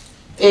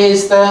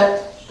is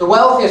that the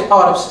wealthiest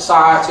part of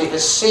society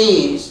has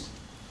seized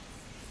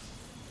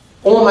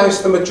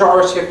almost the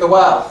majority of the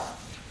wealth.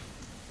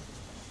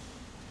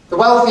 The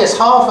wealthiest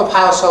half of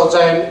households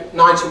own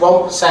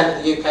 91%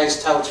 of the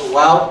UK's total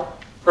wealth.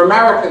 For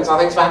Americans, I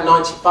think it's about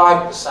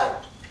 95%.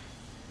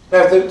 No,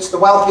 it's the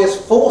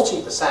wealthiest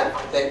 40%,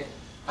 I think,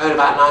 own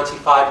about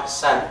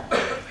 95%.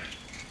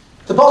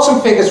 The bottom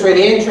figure is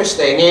really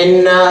interesting.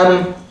 In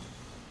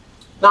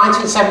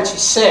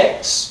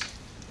 1976,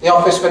 the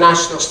Office for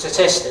National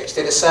Statistics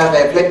did a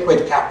survey of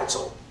liquid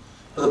capital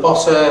for the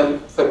bottom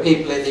for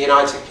people in the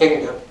United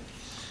Kingdom.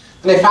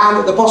 And they found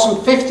that the bottom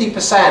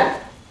 50%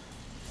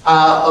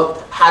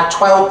 had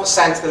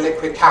 12% of the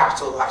liquid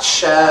capital. That's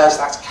shares,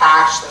 that's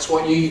cash, that's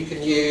what you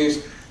can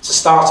use to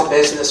start a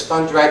business,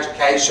 fund your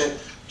education,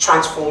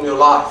 transform your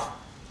life.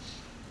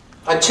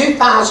 By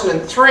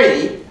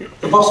 2003,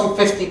 the bottom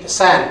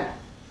 50%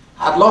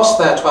 had lost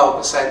their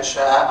 12%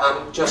 share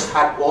and just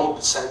had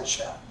 1%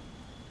 share.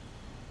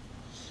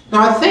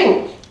 Now I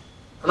think,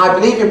 and I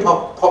believe in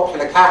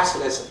popular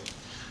capitalism,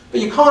 but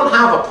you can't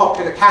have a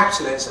popular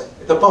capitalism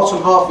if the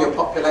bottom half of your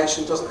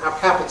population doesn't have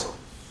capital.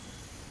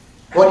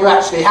 What you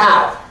actually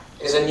have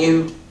is a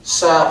new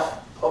serf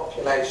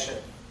population.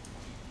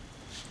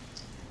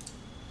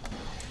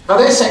 Now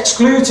this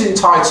excludes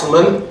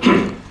entitlement,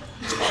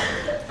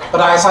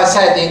 but as I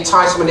said, the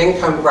entitlement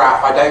income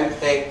graph I don't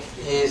think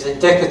is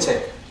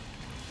indicative.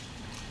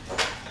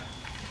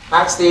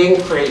 That's the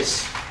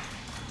increase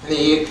in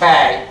the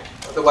UK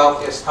of the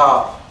wealthiest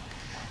half.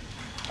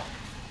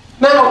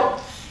 Now,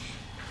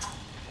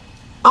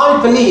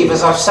 I believe,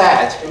 as I've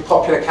said, in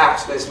popular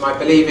capitalism. I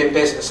believe in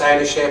business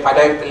ownership. I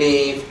don't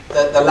believe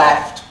that the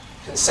left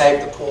can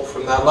save the poor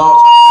from their lot.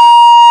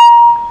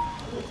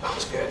 That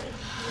was good.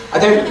 I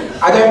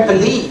don't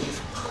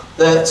believe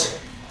that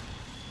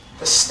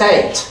the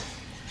state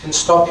can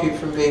stop you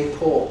from being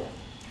poor.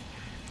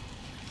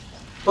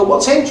 But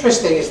what's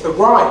interesting is the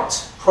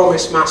right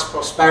promised mass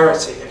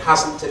prosperity and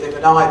hasn't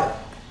delivered either.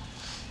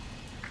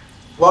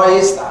 Why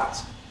is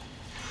that?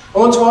 I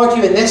want to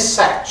argue in this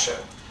section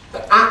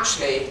that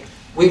actually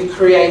we've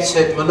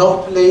created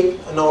monopoly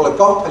and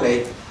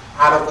oligopoly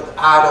out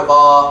of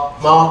our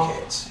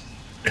markets.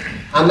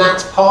 And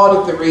that's part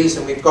of the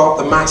reason we've got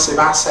the massive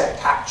asset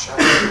capture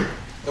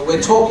that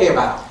we're talking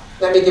about.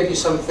 Let me give you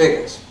some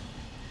figures.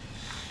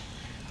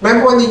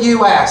 Remember when the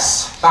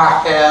US,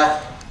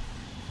 back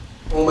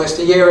almost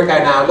a year ago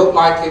now, looked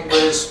like it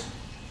was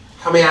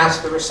coming out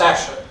of the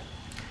recession?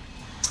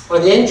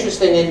 One of the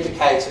interesting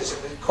indicators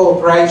is that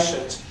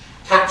corporations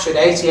captured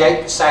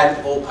 88%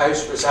 of all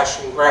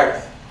post-recession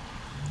growth.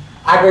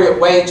 Aggregate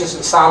wages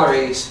and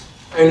salaries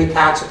only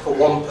counted for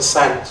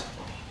 1%.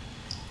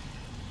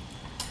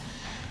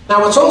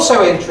 Now what's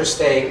also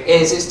interesting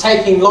is it's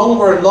taking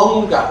longer and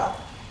longer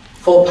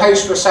for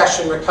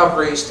post-recession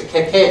recoveries to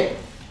kick in.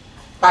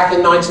 Back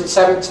in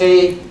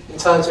 1970, in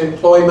terms of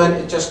employment,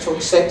 it just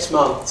took 6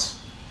 months.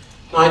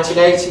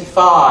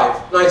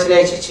 1985,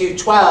 1982,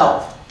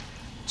 12,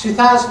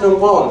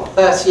 2001,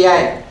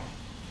 38.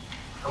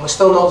 And we're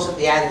still not at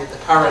the end of the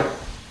current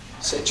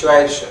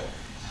situation.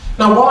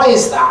 Now, why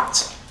is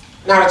that?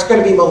 Now, it's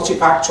going to be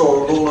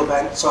multifactorial, all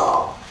events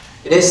are.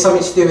 It is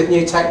something to do with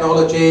new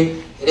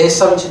technology, it is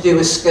something to do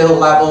with skill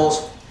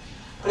levels,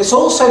 but it's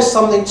also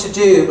something to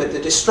do with the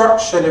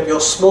destruction of your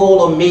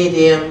small and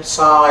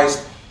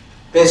medium-sized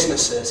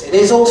businesses. It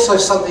is also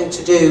something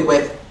to do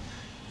with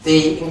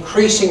the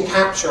increasing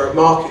capture of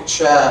market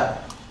share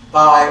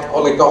by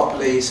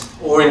oligopolies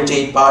or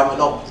indeed by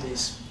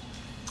monopolies.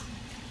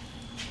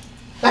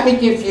 Let me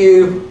give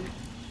you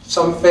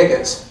some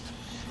figures.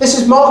 This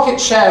is market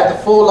share of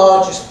the 4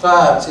 largest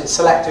firms in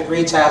selected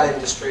retail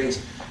industries,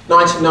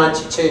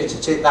 1992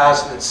 to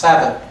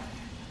 2007.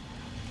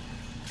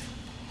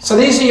 So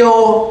these are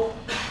your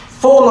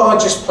 4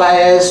 largest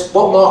players.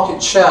 What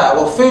market share?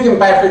 Well, food and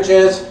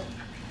beverages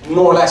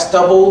more or less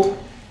doubled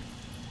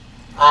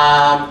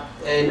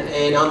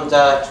in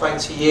under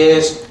 20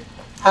 years.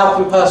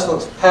 Health and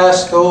personal care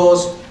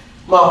stores,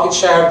 market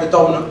share of the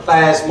dominant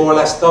players more or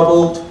less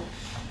doubled.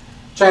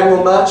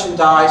 General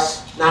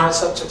merchandise, now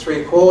it's up to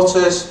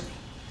 3/4.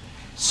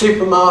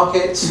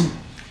 Supermarkets,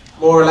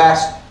 more or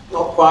less,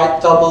 not quite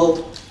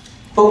doubled.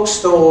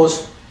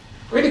 Bookstores,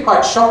 really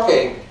quite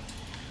shocking.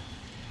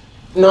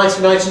 In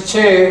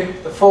 1992,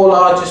 the 4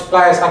 largest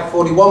players had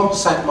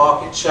 41%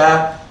 market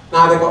share.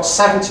 Now they've got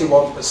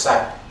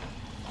 71%.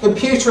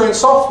 Computer and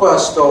software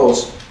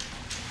stores,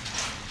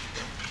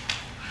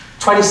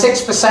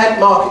 26%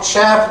 market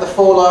share for the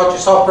 4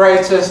 largest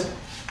operators.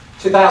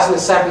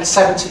 2007,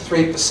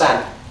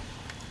 73%.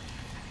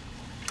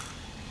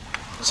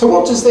 So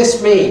what does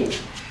this mean?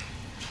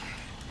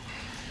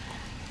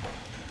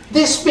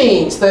 This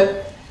means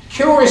that,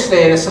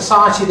 curiously, in a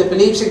society that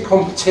believes in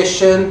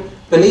competition,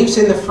 believes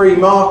in the free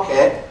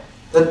market,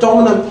 the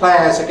dominant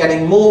players are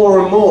getting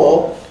more and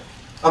more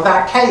of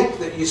that cake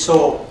that you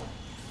saw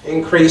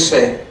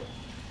increasing.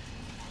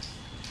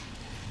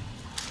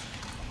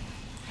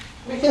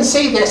 We can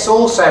see this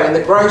also in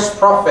the gross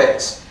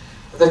profits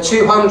of the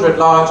 200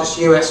 largest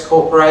US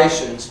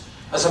corporations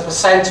as a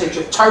percentage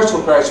of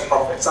total gross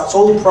profits. That's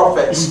all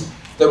profits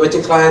that were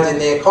declared in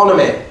the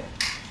economy.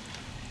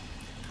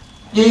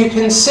 You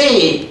can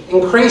see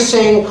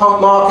increasing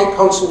market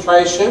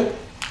concentration.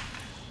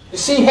 You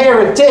see here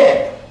a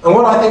dip, and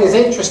what I think is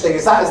interesting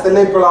is that is the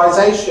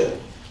liberalisation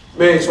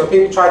moves where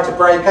people try to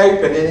break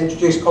open and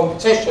introduce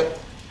competition.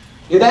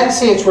 You then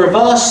see its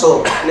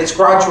reversal and its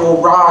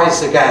gradual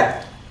rise again.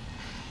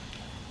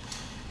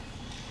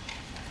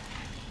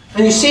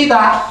 And you see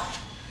that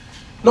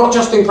not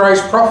just in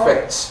gross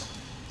profits,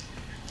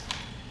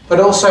 but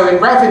also in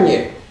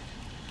revenue.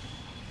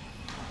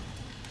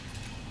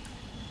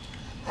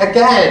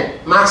 Again,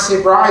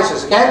 massive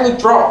rises. Again, the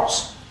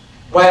drops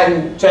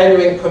when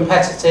genuine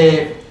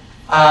competitive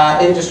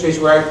industries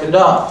were opened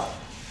up.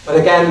 But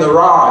again, the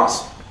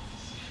rise.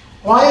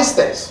 Why is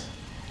this?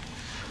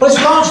 Well,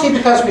 it's largely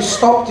because we've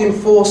stopped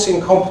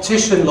enforcing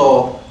competition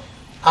law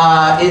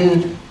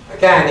in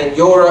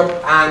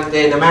Europe and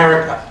in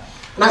America.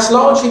 And that's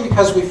largely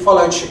because we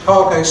followed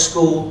Chicago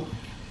school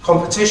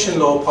competition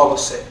law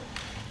policy.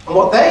 And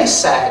what they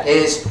said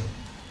is,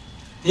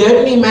 The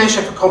only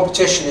measure for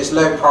competition is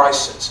low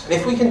prices. And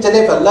if we can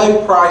deliver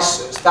low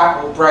prices,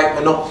 that will break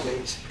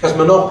monopolies, because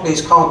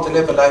monopolies can't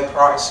deliver low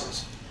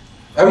prices.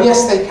 Oh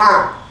yes, they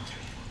can.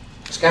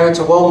 Let's go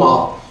into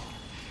Walmart.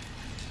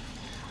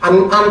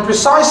 And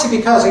precisely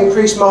because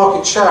increased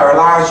market share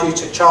allows you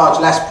to charge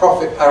less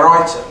profit per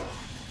item,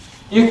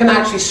 you can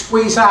actually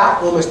squeeze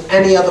out almost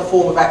any other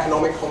form of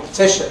economic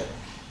competition.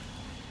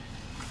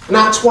 And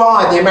that's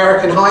why the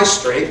American high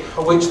street,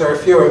 of which there are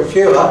fewer and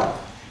fewer,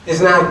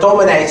 is now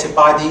dominated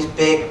by these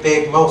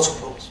big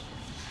multiples.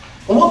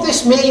 And what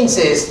this means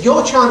is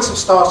your chance of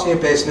starting a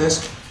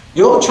business,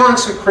 your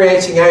chance of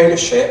creating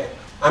ownership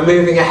and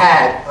moving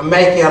ahead and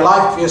making a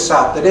life for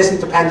yourself that isn't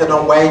dependent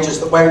on wages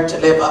that won't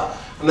deliver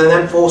and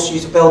then force you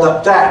to build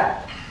up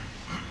debt,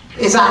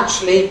 is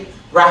actually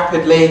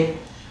rapidly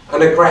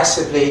and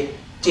aggressively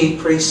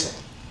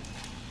decreasing.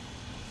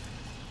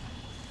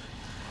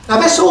 Now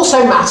this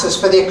also matters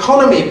for the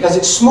economy, because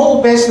it's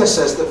small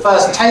businesses that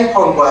first take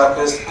on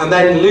workers and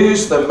then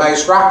lose them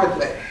most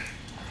rapidly.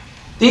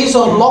 These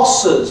are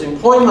losses,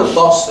 employment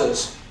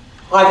losses,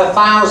 either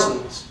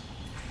thousands,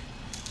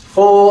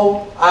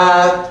 for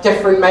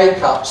different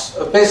makeups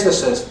of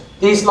businesses.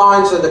 These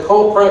lines are the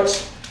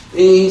corporates,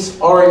 these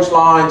orange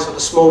lines are the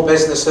small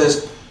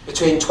businesses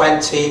between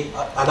 20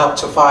 and up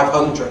to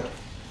 500.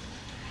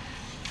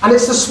 And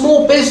it's the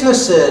small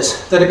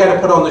businesses that are going to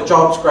put on the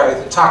jobs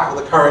growth and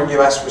tackle the current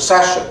US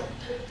recession.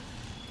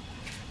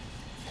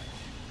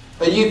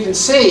 But you can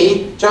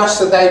see, just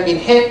that they've been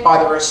hit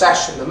by the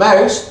recession the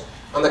most,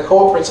 and the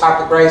corporates have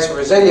the greater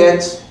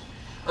resilience,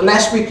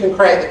 unless we can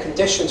create the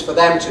conditions for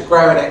them to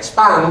grow and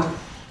expand,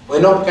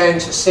 we're not going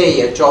to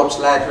see a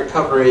jobs-led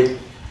recovery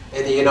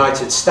in the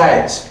United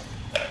States.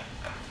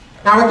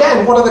 Now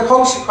again, what are the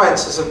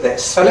consequences of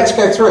this? So let's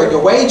go through it.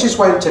 Your wages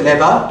won't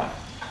deliver.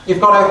 You've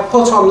got to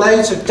put on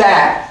loads of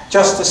debt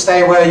just to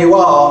stay where you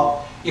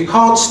are. You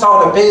can't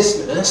start a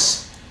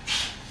business.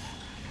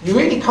 You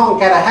really can't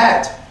get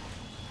ahead.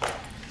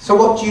 So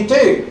what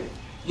do?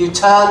 You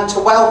turn to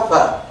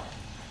welfare.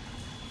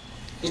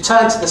 You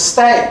turn to the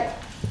state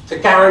to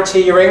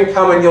guarantee your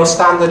income and your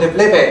standard of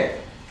living.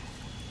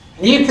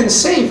 And you can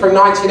see from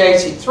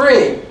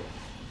 1983,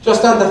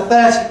 just under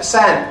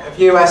 30% of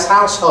US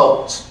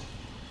households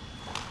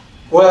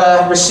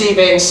were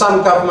receiving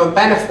some government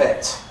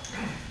benefit.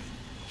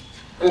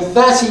 And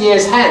 30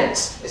 years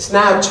hence, it's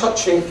now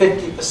touching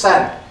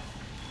 50%.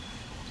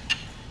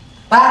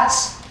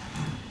 That's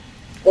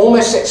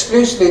almost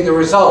exclusively the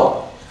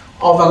result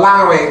of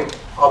allowing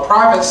our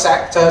private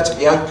sector to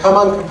become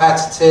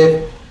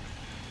uncompetitive,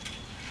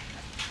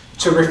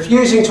 to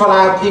refusing to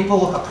allow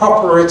people a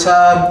proper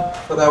return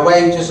for their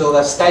wages or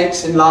their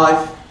stakes in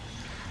life,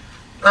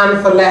 and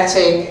for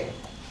letting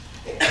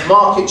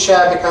market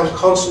share become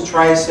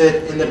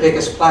concentrated in the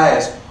biggest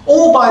players.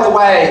 All, by the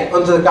way,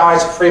 under the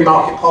guise of free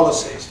market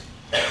policies.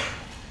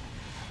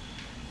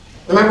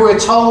 Remember, we're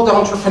told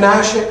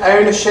entrepreneurship,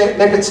 ownership,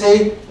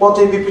 liberty. What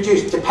did we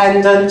produce?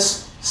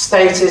 Dependence,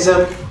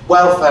 statism,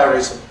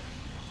 welfarism.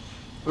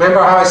 Remember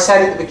how I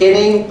said at the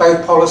beginning,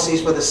 both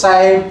policies were the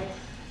same?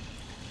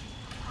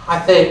 I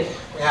think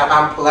we have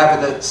ample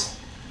evidence,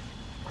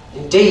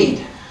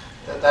 indeed,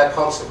 that their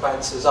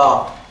consequences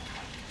are.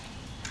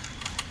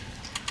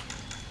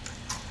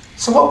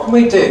 So what can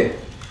we do?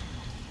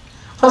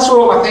 First of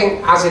all, I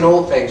think, as in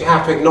all things, you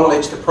have to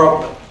acknowledge the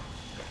problem.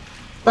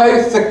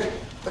 Both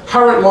the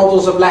current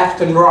models of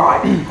left and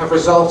right have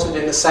resulted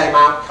in the same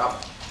outcome.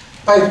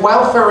 Both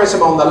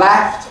welfarism on the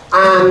left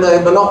and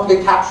the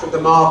monopoly capture of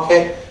the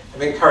market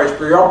have encouraged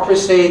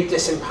bureaucracy,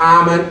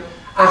 disempowerment,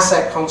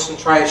 asset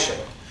concentration,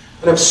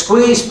 and have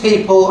squeezed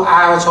people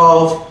out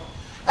of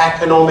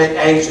economic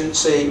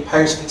agency,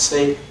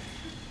 potency,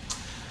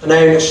 and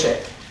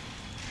ownership.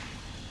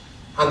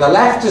 And the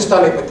left has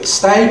done it with the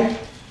state,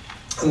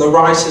 and the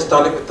right has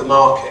done it with the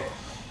market.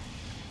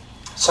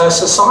 So a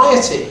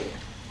society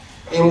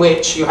in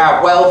which you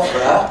have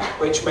welfare,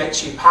 which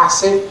makes you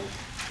passive,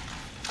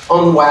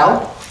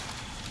 unwell,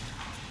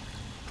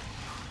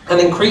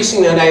 and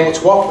increasingly unable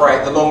to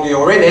operate the longer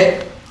you're in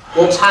it,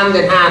 walks hand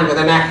in hand with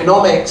an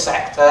economic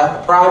sector,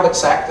 a private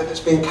sector that's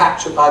been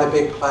captured by the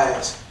big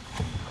players.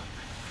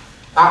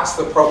 That's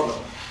the problem.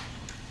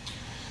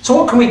 So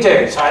what can we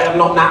do? So I'm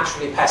not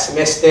naturally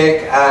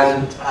pessimistic,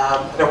 and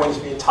I don't want you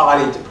to be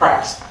entirely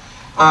depressed.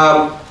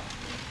 God,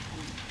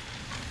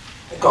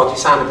 you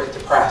sound a bit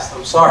depressed,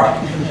 I'm sorry.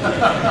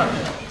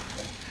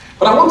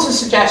 But I want to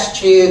suggest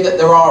to you that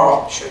there are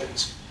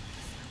options,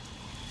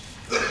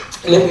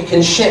 and that we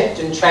can shift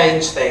and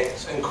change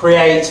things and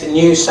create a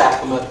new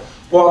settlement,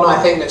 one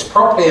I think that's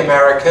properly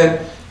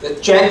American,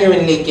 that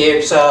genuinely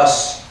gives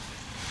us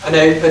an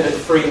open and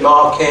free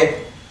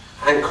market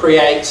and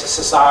creates a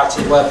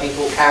society where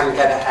people can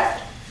get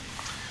ahead.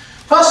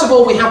 First of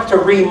all, we have to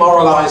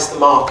remoralise the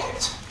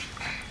market.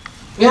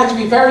 We have to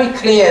be very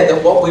clear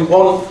that what we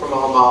want from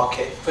our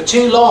market. For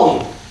too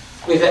long,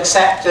 we've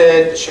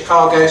accepted the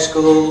Chicago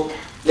School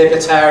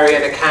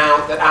libertarian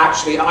account that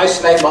actually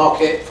isolate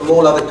market from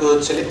all other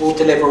goods and it will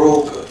deliver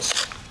all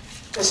goods.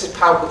 This is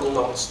palpable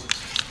nonsense.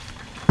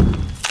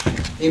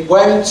 It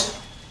won't,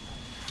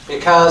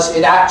 because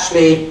it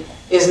actually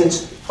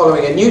isn't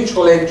following a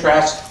neutral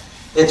interest,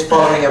 it's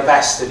following a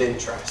vested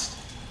interest.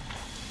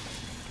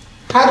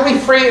 How do we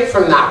free it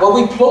from that? Well,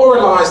 we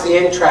pluralise the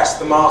interest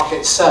the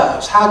market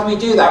serves. How do we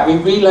do that? We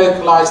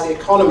relocalise the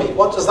economy.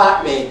 What does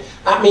that mean?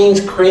 That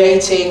means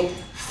creating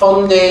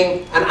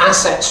funding and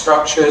asset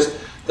structures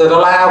that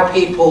allow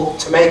people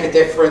to make a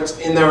difference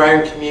in their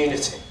own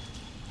community.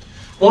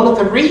 One of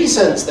the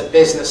reasons that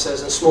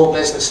businesses and small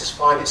businesses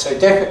find it so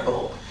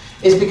difficult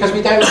is because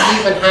we don't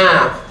even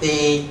have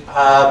the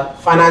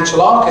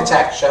financial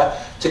architecture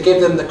to give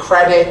them the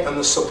credit and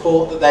the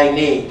support that they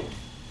need.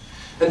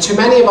 And too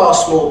many of our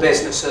small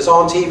businesses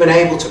aren't even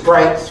able to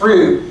break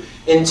through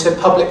into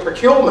public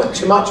procurement.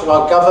 Too much of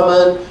our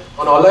government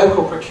and our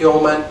local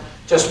procurement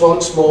just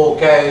once more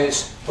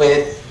goes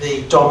with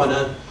the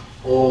dominant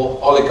or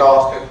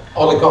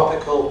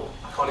oligopolical,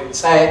 I can't even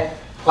say it,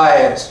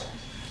 players.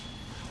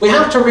 We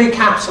have to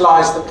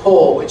recapitalise the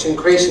poor, which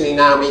increasingly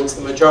now means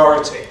the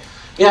majority.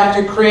 We have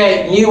to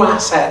create new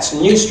assets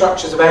and new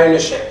structures of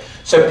ownership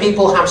so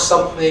people have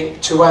something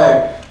to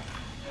own.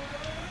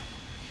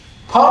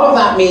 Part of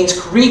that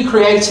means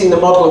recreating the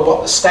model of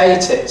what the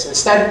state is.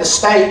 Instead of the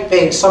state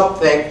being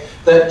something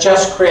that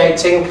just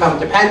creates income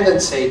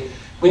dependency,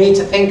 we need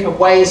to think of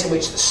ways in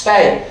which the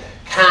state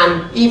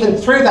can, even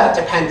through that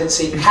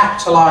dependency,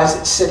 capitalise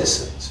its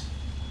citizens.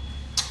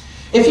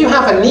 If you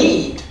have a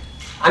need,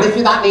 and if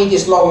that need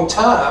is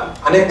long-term,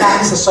 and if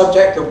that is the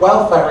subject of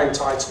welfare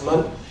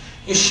entitlement,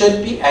 you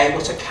should be able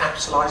to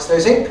capitalise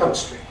those income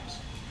streams.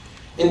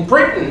 In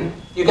Britain,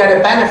 you get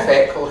a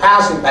benefit called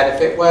housing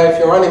benefit, where if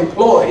you're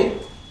unemployed,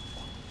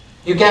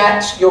 you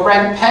get your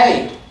rent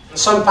paid. And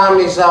some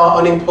families are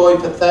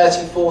unemployed for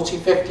 30, 40,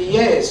 50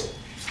 years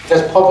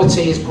because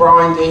poverty is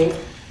grinding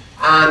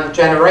and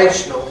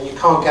generational and you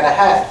can't get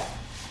ahead.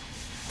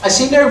 I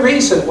see no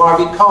reason why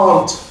we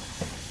can't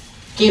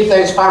give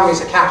those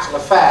families a capital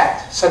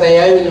effect so they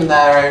own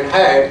their own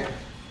home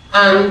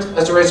and,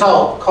 as a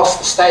result, cost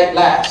the state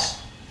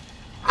less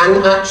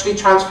and actually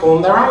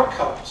transform their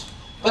outcomes.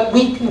 But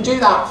we can do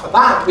that for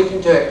that. We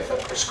can do it for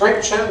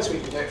prescriptions, we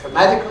can do it for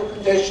medical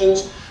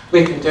conditions,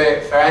 we can do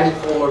it for any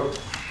form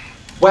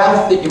of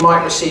wealth that you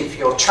might receive for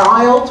your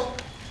child.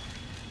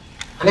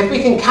 And if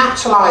we can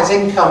capitalise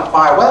income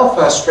via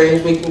welfare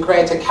streams, we can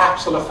create a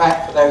capital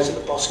effect for those at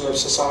the bottom of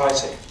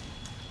society.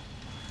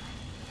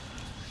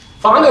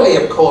 Finally,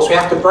 of course, we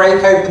have to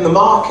break open the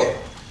market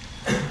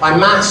by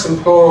mass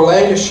and plural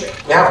ownership.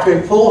 We have to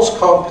enforce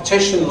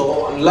competition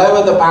law and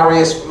lower the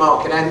barriers for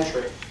market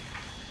entry.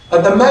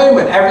 At the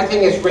moment,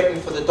 everything is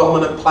written for the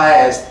dominant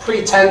players.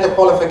 Pre-tender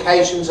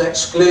qualifications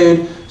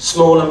exclude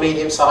small and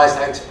medium-sized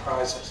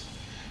enterprises.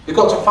 We've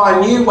got to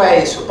find new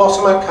ways for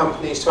bottom-up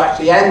companies to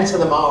actually enter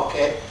the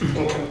market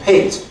and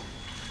compete.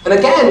 And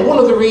again, one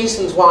of the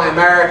reasons why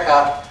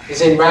America is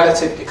in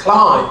relative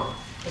decline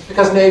is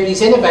because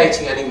nobody's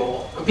innovating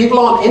anymore. And people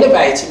aren't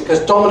innovating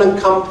because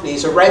dominant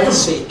companies are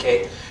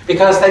rent-seeking,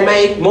 because they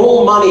make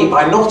more money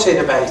by not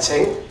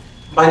innovating,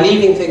 by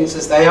leaving things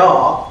as they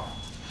are,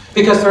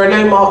 because there are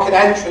no market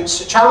entrants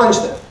to challenge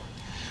them.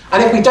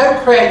 And if we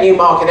don't create new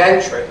market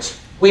entrants,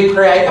 we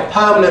create a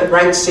permanent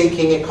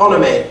rent-seeking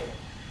economy,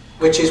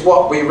 which is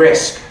what we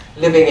risk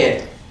living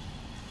in.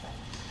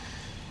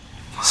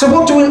 So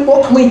what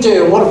can we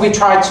do? What have we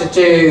tried to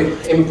do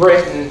in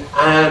Britain,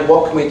 and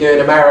what can we do in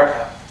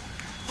America?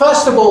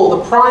 First of all,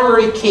 the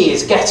primary key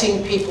is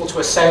getting people to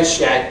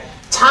associate,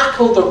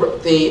 tackle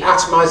the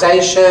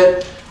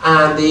atomisation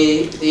and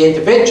the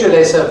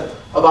individualism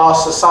of our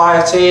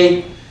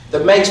society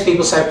that makes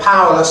people so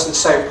powerless and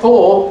so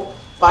poor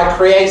by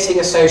creating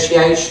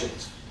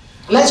associations.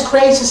 And let's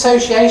create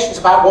associations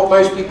about what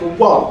most people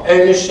want: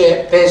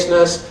 ownership,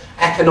 business,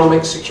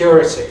 economic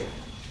security.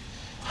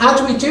 How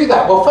do we do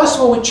that? Well, first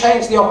of all, we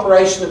change the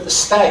operation of the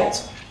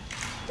state.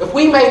 If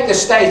we make the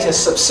state a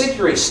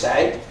subsidiary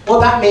state,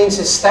 what that means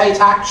is state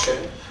action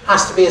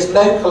has to be as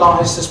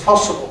localised as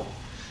possible.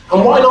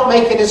 And why not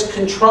make it as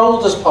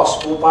controlled as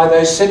possible by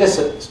those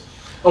citizens?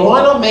 And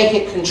why not make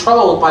it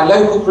controlled by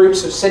local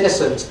groups of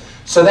citizens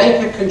so they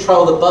can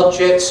control the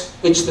budgets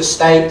which the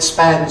state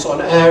spends on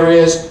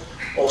areas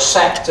or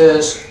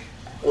sectors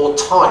or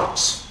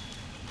types?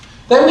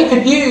 Then we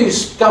could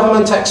use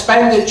government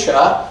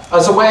expenditure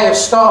as a way of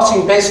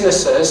starting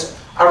businesses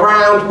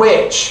around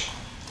which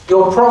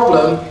your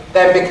problem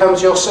then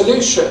becomes your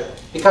solution,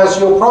 because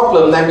your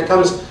problem then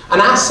becomes an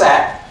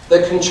asset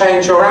that can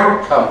change your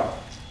outcome.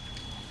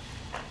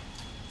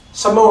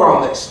 Some more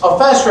on this. Our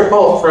first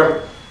report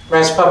from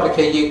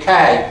ResPublica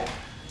UK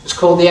was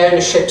called The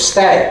Ownership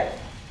State.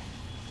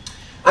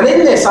 And in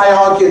this I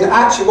argue that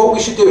actually what we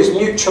should do is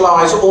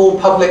mutualise all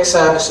public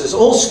services.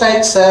 All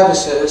state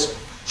services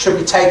should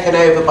be taken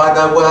over by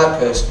their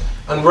workers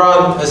and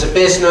run as a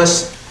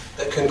business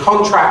that can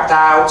contract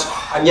out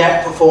and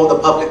yet perform the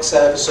public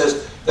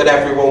services that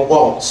everyone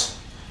wants.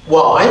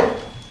 Why?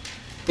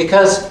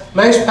 Because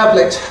most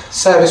public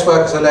service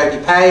workers are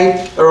lowly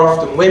paid, they're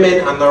often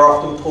women, and they're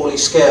often poorly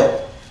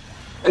skilled.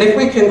 And if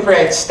we can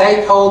create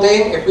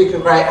stakeholding, if we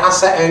can create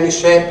asset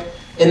ownership,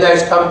 in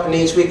those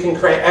companies, we can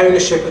create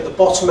ownership at the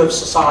bottom of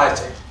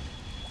society.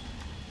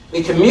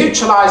 We can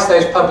mutualise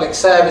those public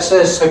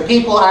services so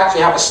people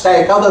actually have a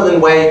stake other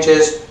than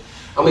wages,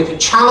 and we can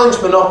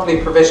challenge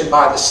monopoly provision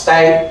by the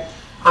state,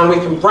 and we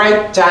can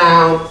break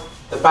down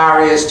the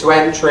barriers to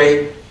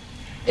entry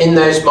in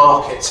those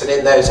markets and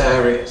in those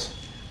areas.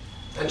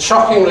 And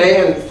shockingly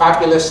and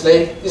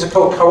fabulously, these are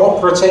called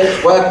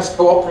cooperatives, workers'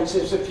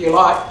 cooperatives if you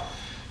like.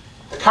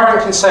 The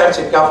current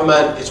Conservative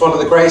government is one of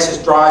the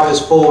greatest drivers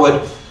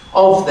forward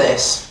of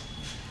this,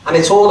 and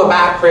it's all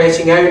about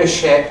creating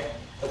ownership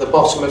at the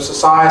bottom of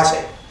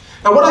society.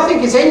 Now what I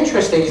think is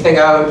interesting, you think,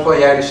 oh,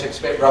 employee ownership's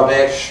a bit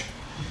rubbish,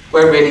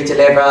 won't really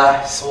deliver,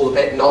 it's all a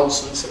bit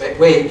nonsense, a bit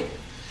weak.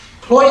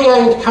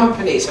 Employee-owned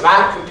companies have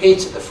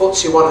outcompeted the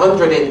FTSE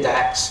 100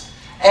 index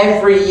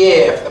every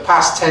year for the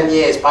past 10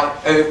 years by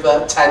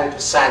over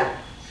 10%.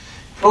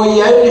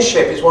 Employee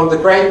ownership is one of the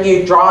great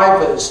new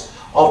drivers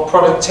of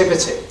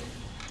productivity.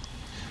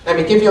 Let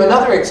me give you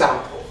another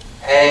example.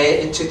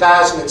 In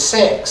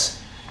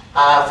 2006,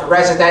 for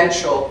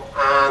residential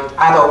and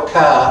adult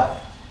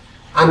care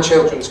and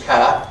children's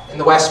care in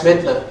the West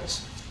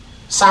Midlands,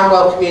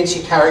 Sandwell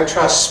Community Caring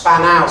Trust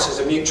span out as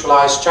a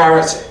mutualised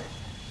charity.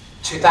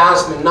 In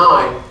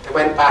 2009, they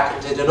went back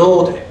and did an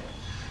audit.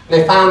 And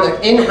they found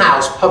that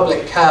in-house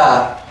public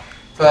care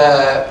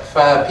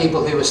for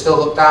people who were still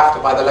looked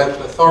after by the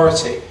local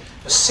authority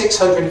was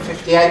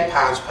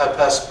 £658 per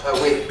person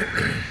per week.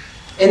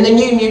 In the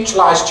new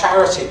mutualised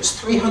charity, it was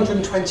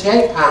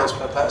 £328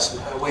 per person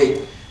per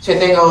week. So you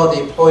think, oh,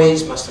 the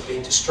employees must have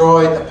been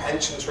destroyed, the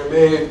pensions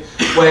removed,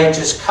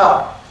 wages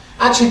cut.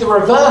 Actually, the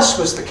reverse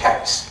was the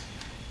case.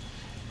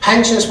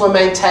 Pensions were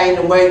maintained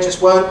and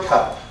wages weren't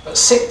cut, but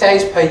sick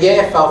days per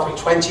year fell from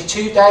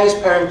 22 days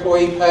per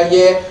employee per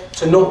year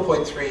to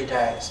 0.3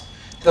 days.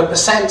 The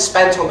percent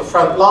spent on the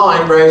front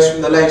line rose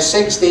from the low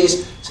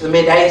 60s to the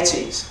mid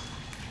 80s.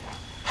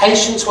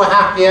 Patients were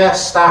happier,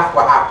 staff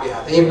were happier.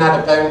 They even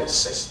had a bonus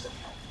system.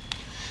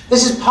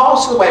 This is part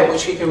of the way in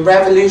which we can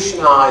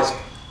revolutionise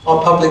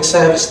our public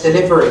service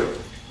delivery,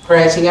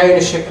 creating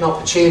ownership and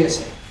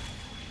opportunity.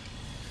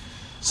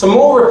 Some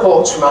more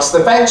reports from us.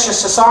 The Venture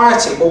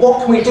Society. Well,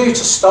 what can we do to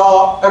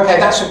start? Okay,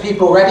 that's for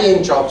people already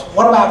in jobs.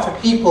 What about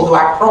for people who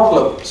have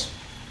problems?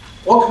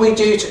 What can we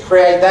do to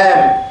create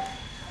them,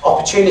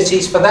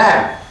 opportunities for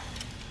them?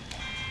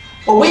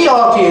 Well, we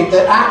argued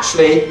that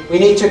actually we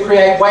need to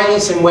create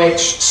ways in which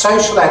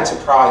social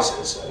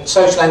enterprises, and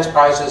social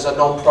enterprises are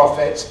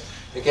non-profits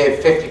that give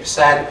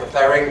 50% of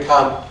their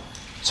income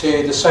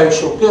to the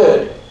social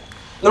good.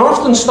 And they're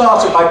often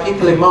started by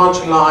people in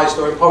marginalised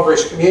or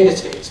impoverished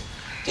communities,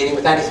 dealing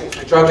with anything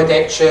from drug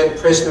addiction,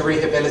 prisoner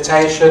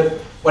rehabilitation,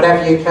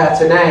 whatever you care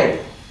to name.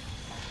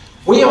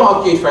 We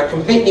argued for a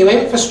complete new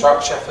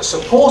infrastructure for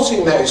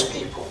supporting those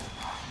people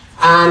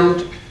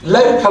and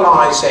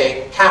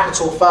localising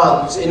capital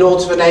funds in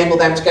order to enable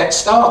them to get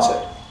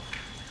started.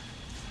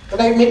 But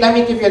let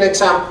me give you an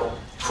example.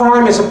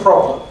 Crime is a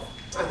problem.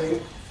 I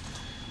think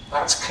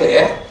that's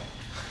clear.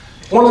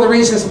 One of the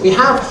reasons that we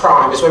have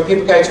crime is when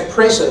people go to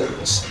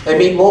prisons, they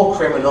meet more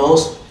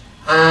criminals,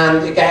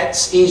 and it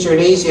gets easier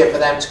and easier for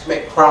them to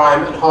commit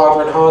crime, and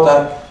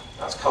harder,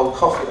 that's cold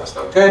coffee, that's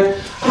not good,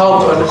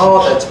 harder and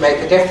harder to make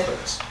a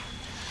difference.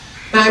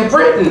 Now in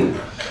Britain,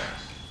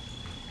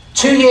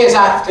 2 years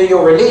after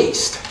you're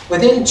released,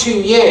 within 2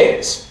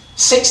 years,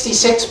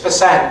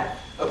 66%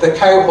 of the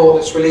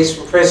cohort that's released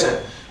from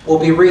prison will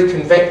be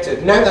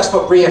reconvicted. No, that's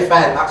not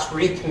re-offend, that's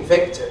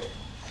reconvicted.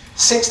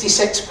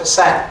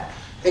 66%.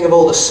 Think of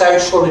all the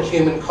social and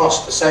human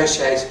cost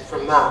associated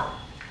from that.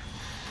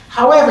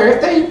 However,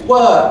 if they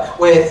work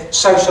with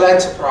social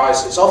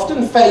enterprises,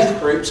 often faith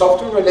groups,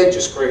 often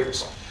religious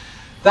groups,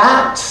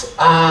 that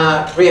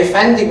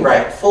reoffending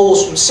rate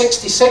falls from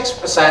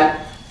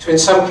 66% to, in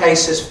some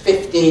cases,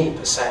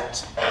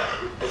 15%.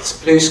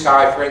 It's Blue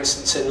Sky, for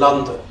instance, in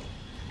London.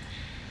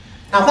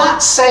 Now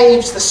that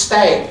saves the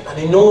state an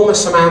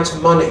enormous amount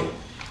of money.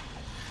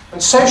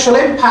 And social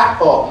impact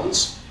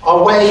bonds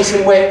are ways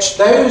in which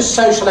those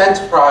social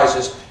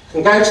enterprises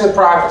can go to the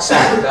private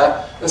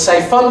sector and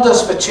say, fund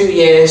us for 2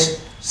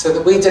 years so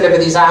that we deliver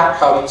these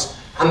outcomes,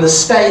 and the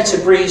state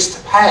agrees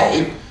to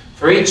pay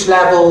for each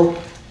level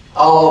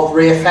of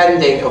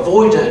reoffending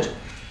avoided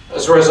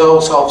as a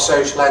result of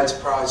social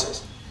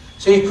enterprises.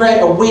 So you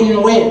create a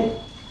win-win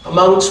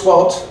amongst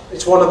what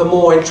is one of the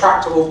more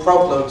intractable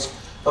problems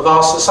of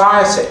our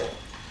society.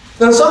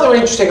 There's other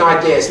interesting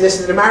ideas, and this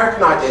is an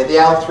American idea, the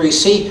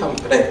L3C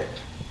company.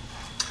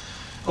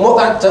 And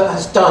what that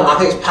has done, I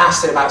think it's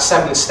passed in about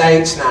 7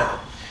 states now,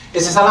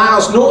 is it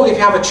allows, normally if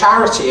you have a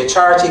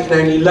charity can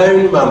only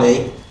loan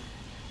money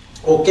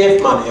or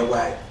give money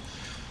away.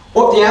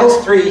 What the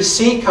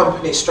L3C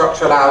company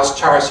structure allows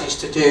charities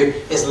to do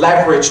is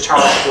leverage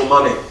charitable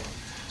money.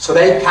 So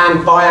they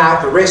can buy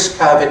out the risk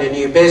curve in a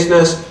new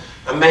business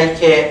and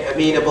make it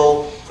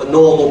amenable for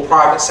normal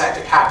private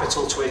sector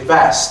capital to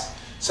invest.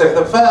 So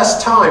for the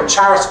first time,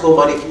 charitable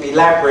money can be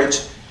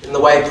leveraged in the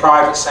way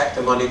private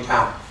sector money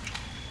can.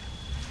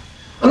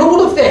 And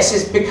all of this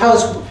is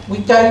because we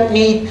don't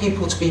need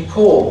people to be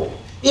poor.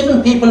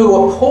 Even people who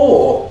are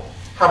poor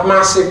have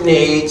massive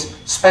needs,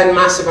 spend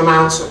massive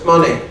amounts of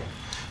money.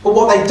 But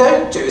what they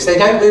don't do is they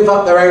don't move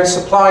up their own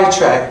supply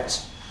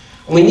chains.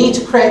 And we need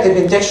to create the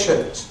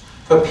conditions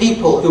for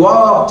people who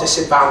are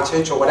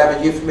disadvantaged, or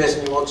whatever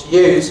euphemism you want to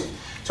use,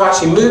 to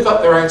actually move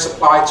up their own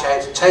supply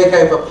chains and take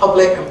over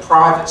public and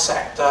private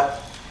sector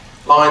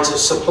lines of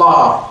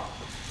supply.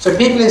 So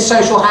people in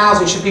social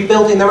housing should be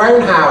building their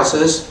own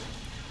houses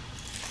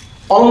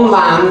on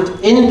land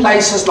in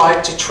places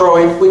like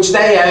Detroit, which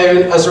they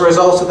own as a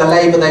result of the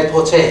labour they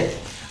put in.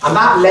 And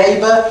that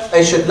labour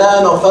they should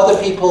learn off other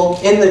people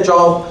in the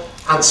job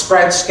and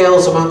spread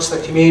skills amongst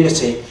the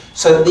community.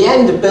 So at the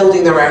end of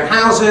building their own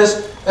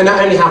houses, they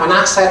not only have an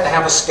asset, they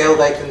have a skill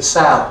they can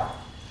sell.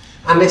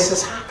 And this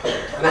has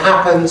happened, and it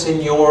happens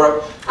in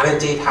Europe, and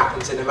indeed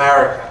happens in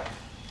America.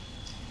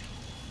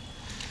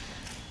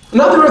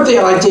 Another of the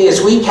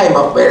ideas we came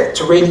up with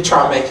to really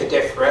try and make a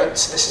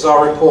difference, this is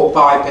our report,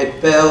 Buy,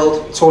 Bid,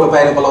 Build, it's all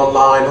available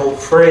online, all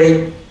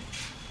free,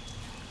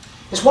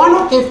 is why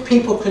not give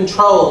people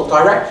control,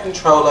 direct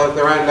control over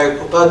their own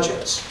local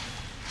budgets?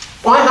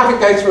 Why have it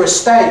go through a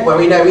state where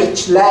we know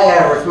each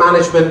layer of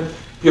management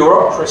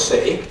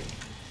bureaucracy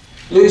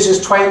loses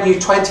you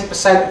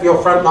 20% of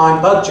your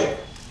frontline budget?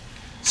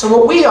 So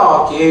what we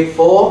argue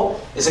for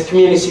is a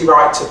community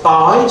right to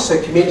buy,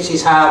 so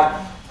communities have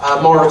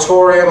a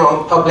moratorium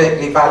on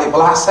publicly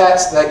valuable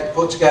assets. They can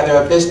put together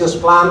a business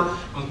plan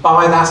and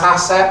buy that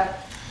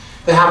asset.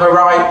 They have a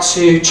right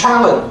to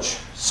challenge.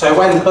 So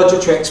when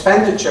budgetary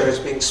expenditure is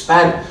being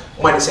spent,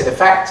 when it's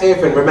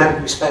ineffective, and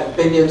remember we spend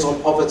billions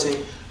on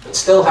poverty and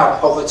still have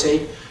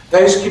poverty,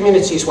 those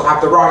communities will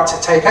have the right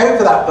to take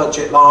over that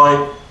budget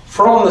line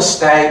from the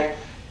state,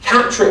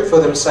 capture it for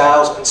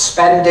themselves and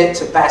spend it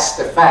to best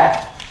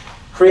effect,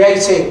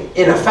 creating,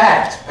 in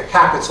effect, a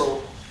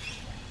capital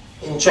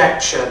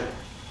injection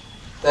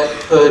that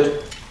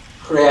could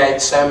create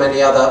so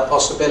many other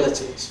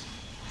possibilities.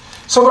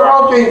 So we're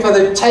arguing for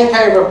the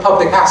takeover of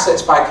public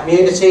assets by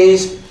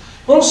communities.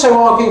 We're also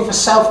arguing for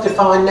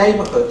self-defined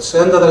neighbourhoods.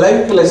 So under the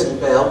localism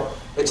bill,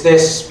 which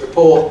this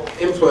report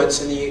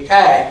influenced in the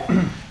UK,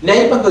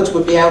 neighbourhoods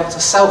would be able to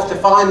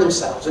self-define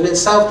themselves, and in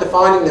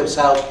self-defining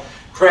themselves,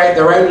 create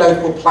their own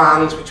local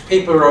plans which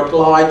people are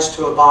obliged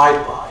to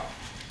abide by.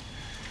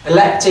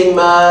 Electing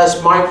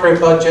mayors,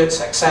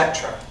 micro-budgets,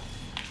 etc.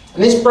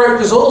 And this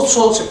brokers all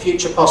sorts of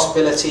future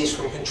possibilities,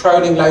 from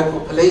controlling local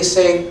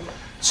policing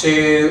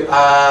to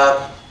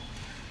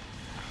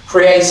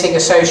creating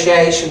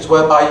associations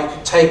whereby you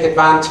can take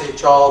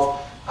advantage of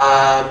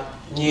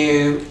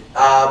new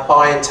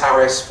buy-in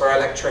tariffs for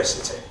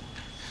electricity.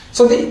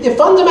 So the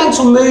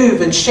fundamental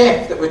move and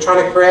shift that we're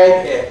trying to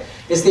create here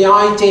is the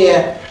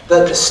idea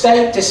that the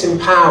state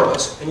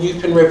disempowers and you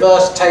can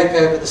reverse take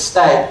over the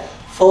state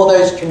for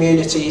those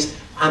communities,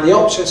 and the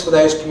options for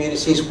those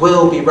communities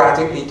will be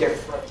radically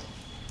different.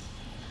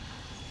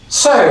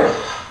 So,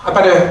 I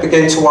better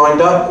begin to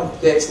wind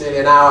up. It's nearly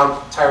an hour,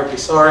 I'm terribly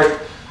sorry.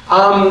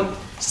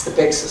 It's the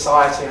big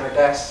society, I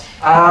guess.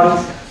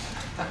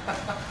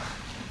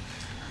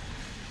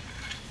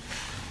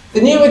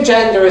 The new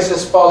agenda is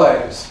as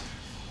follows.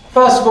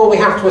 First of all, we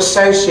have to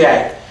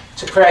associate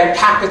to create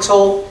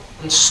capital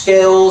and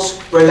skills,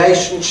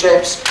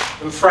 relationships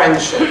and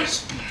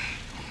friendships.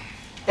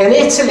 In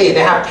Italy,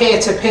 they have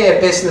peer-to-peer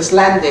business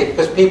lending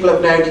because people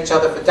have known each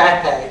other for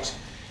decades.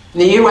 In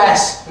the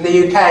US and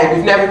the UK,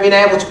 we've never been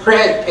able to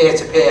create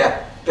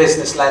peer-to-peer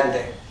business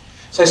lending.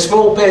 So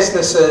small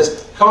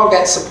businesses can't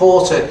get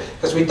supported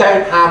because we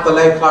don't have the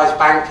localised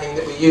banking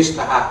that we used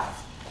to have.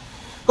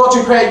 Got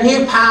to create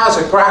new powers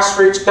of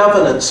grassroots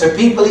governance so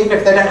people, even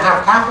if they don't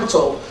have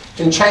capital,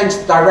 can change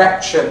the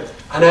direction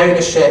and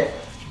ownership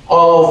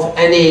of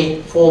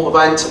any form of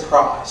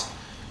enterprise.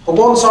 But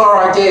once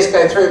our ideas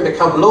go through and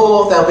become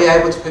law, they'll be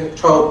able to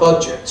control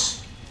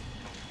budgets.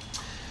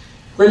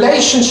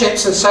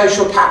 Relationships and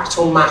social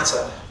capital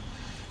matter.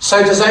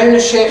 So does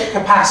ownership,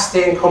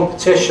 capacity and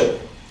competition.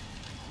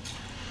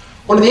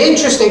 One of the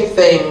interesting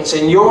things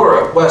in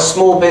Europe where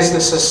small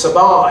businesses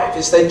survive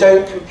is they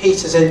don't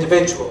compete as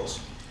individuals.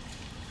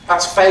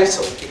 That's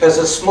fatal, because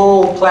as a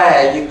small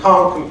player you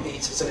can't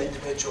compete as an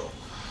individual.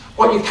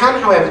 What you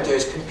can, however, do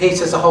is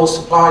compete as a whole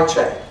supply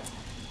chain.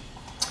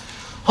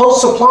 Whole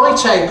supply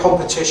chain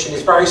competition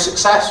is very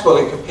successful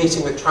in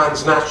competing with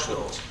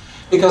transnationals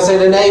because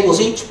it enables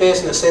each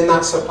business in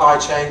that supply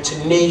chain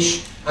to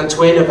niche and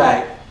to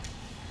innovate.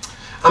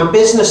 And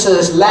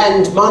businesses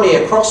lend money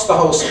across the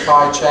whole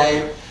supply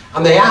chain,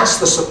 and they ask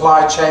the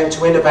supply chain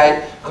to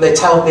innovate, and they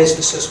tell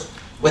businesses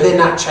within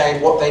that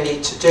chain what they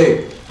need to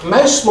do. And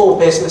most small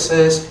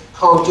businesses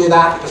can't do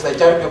that because they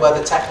don't know where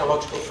the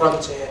technological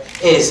frontier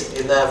is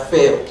in their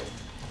field.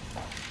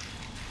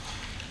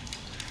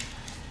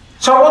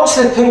 So I want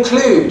to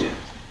conclude.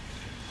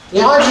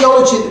 The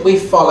ideology that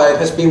we've followed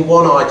has been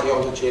one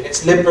ideology, and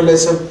it's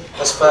liberalism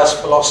as first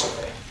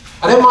philosophy.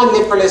 I don't mind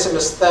liberalism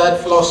as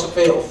third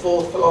philosophy or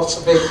fourth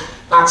philosophy,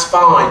 that's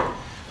fine.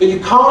 But you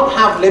can't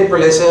have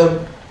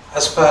liberalism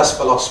as first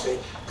philosophy,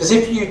 because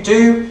if you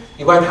do,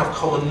 you won't have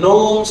common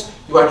norms,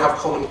 you won't have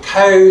common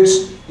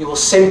codes, you will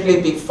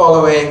simply be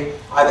following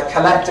either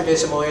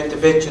collectivism or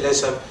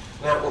individualism,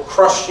 and that will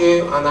crush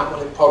you and that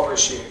will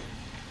impoverish you.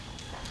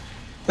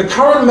 The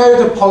current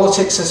mode of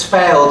politics has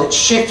failed. It's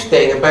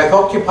shifting, and both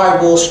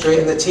Occupy Wall Street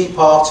and the Tea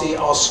Party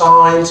are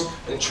signs,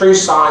 and true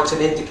signs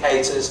and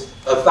indicators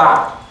of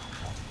that.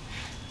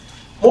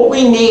 What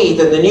we need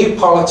in the new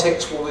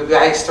politics will be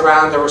based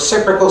around a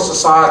reciprocal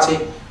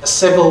society, a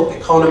civil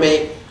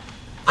economy,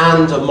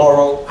 and a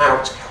moral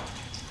outcome.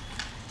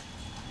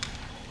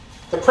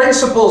 The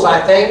principles, I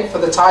think, for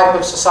the type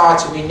of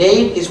society we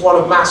need is one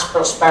of mass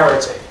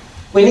prosperity.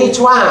 We need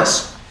to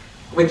ask,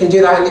 we can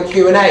do that in the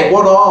Q&A,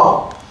 what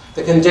are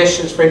the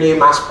conditions for a new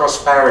mass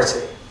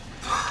prosperity?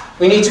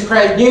 We need to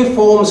create new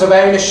forms of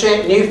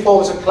ownership, new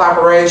forms of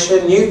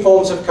collaboration, new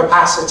forms of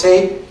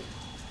capacity.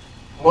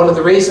 One of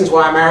the reasons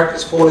why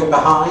America's falling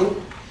behind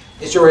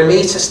is your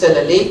elite are still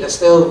elite,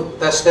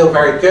 they're still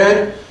very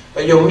good,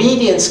 but your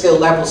median skill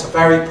levels are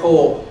very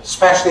poor,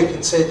 especially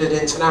considered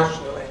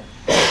internationally.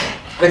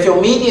 And if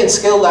your median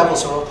skill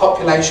levels of a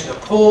population are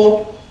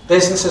poor,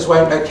 businesses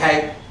won't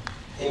locate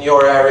in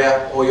your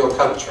area or your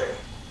country.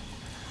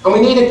 And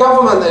we need a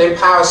government that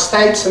empowers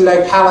states and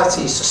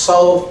localities to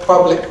solve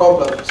public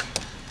problems.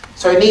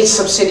 So it needs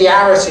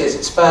subsidiarity as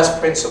its first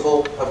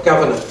principle of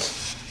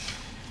governance.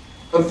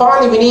 And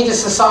finally, we need a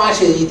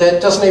society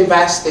that doesn't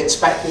invest in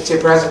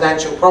speculative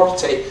residential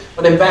property,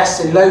 but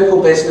invests in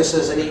local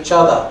businesses and each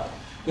other.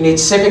 We need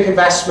civic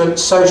investment,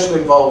 social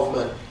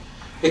involvement.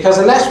 Because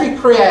unless we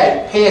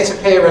create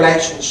peer-to-peer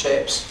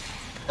relationships,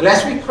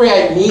 unless we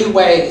create new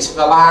ways of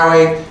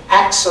allowing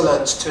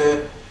excellence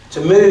to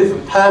move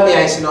and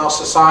permeate in our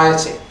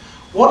society,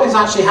 what is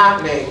actually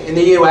happening in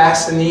the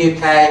US and the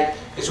UK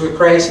is we're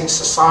creating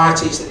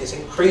societies that is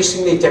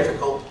increasingly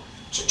difficult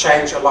to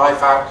change your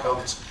life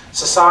outcomes.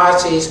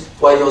 Societies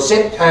where your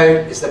zip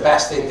code is the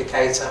best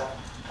indicator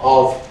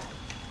of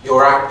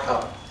your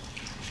outcome.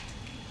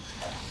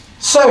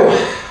 So,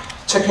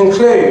 to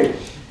conclude,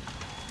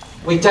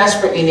 we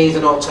desperately need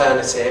an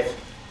alternative.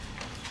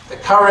 The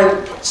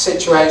current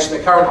situation,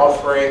 the current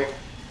offering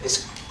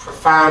is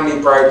profoundly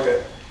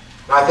broken.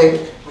 And I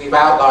think we've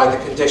outlined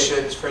the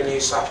conditions for a new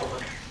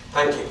settlement.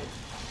 Thank you.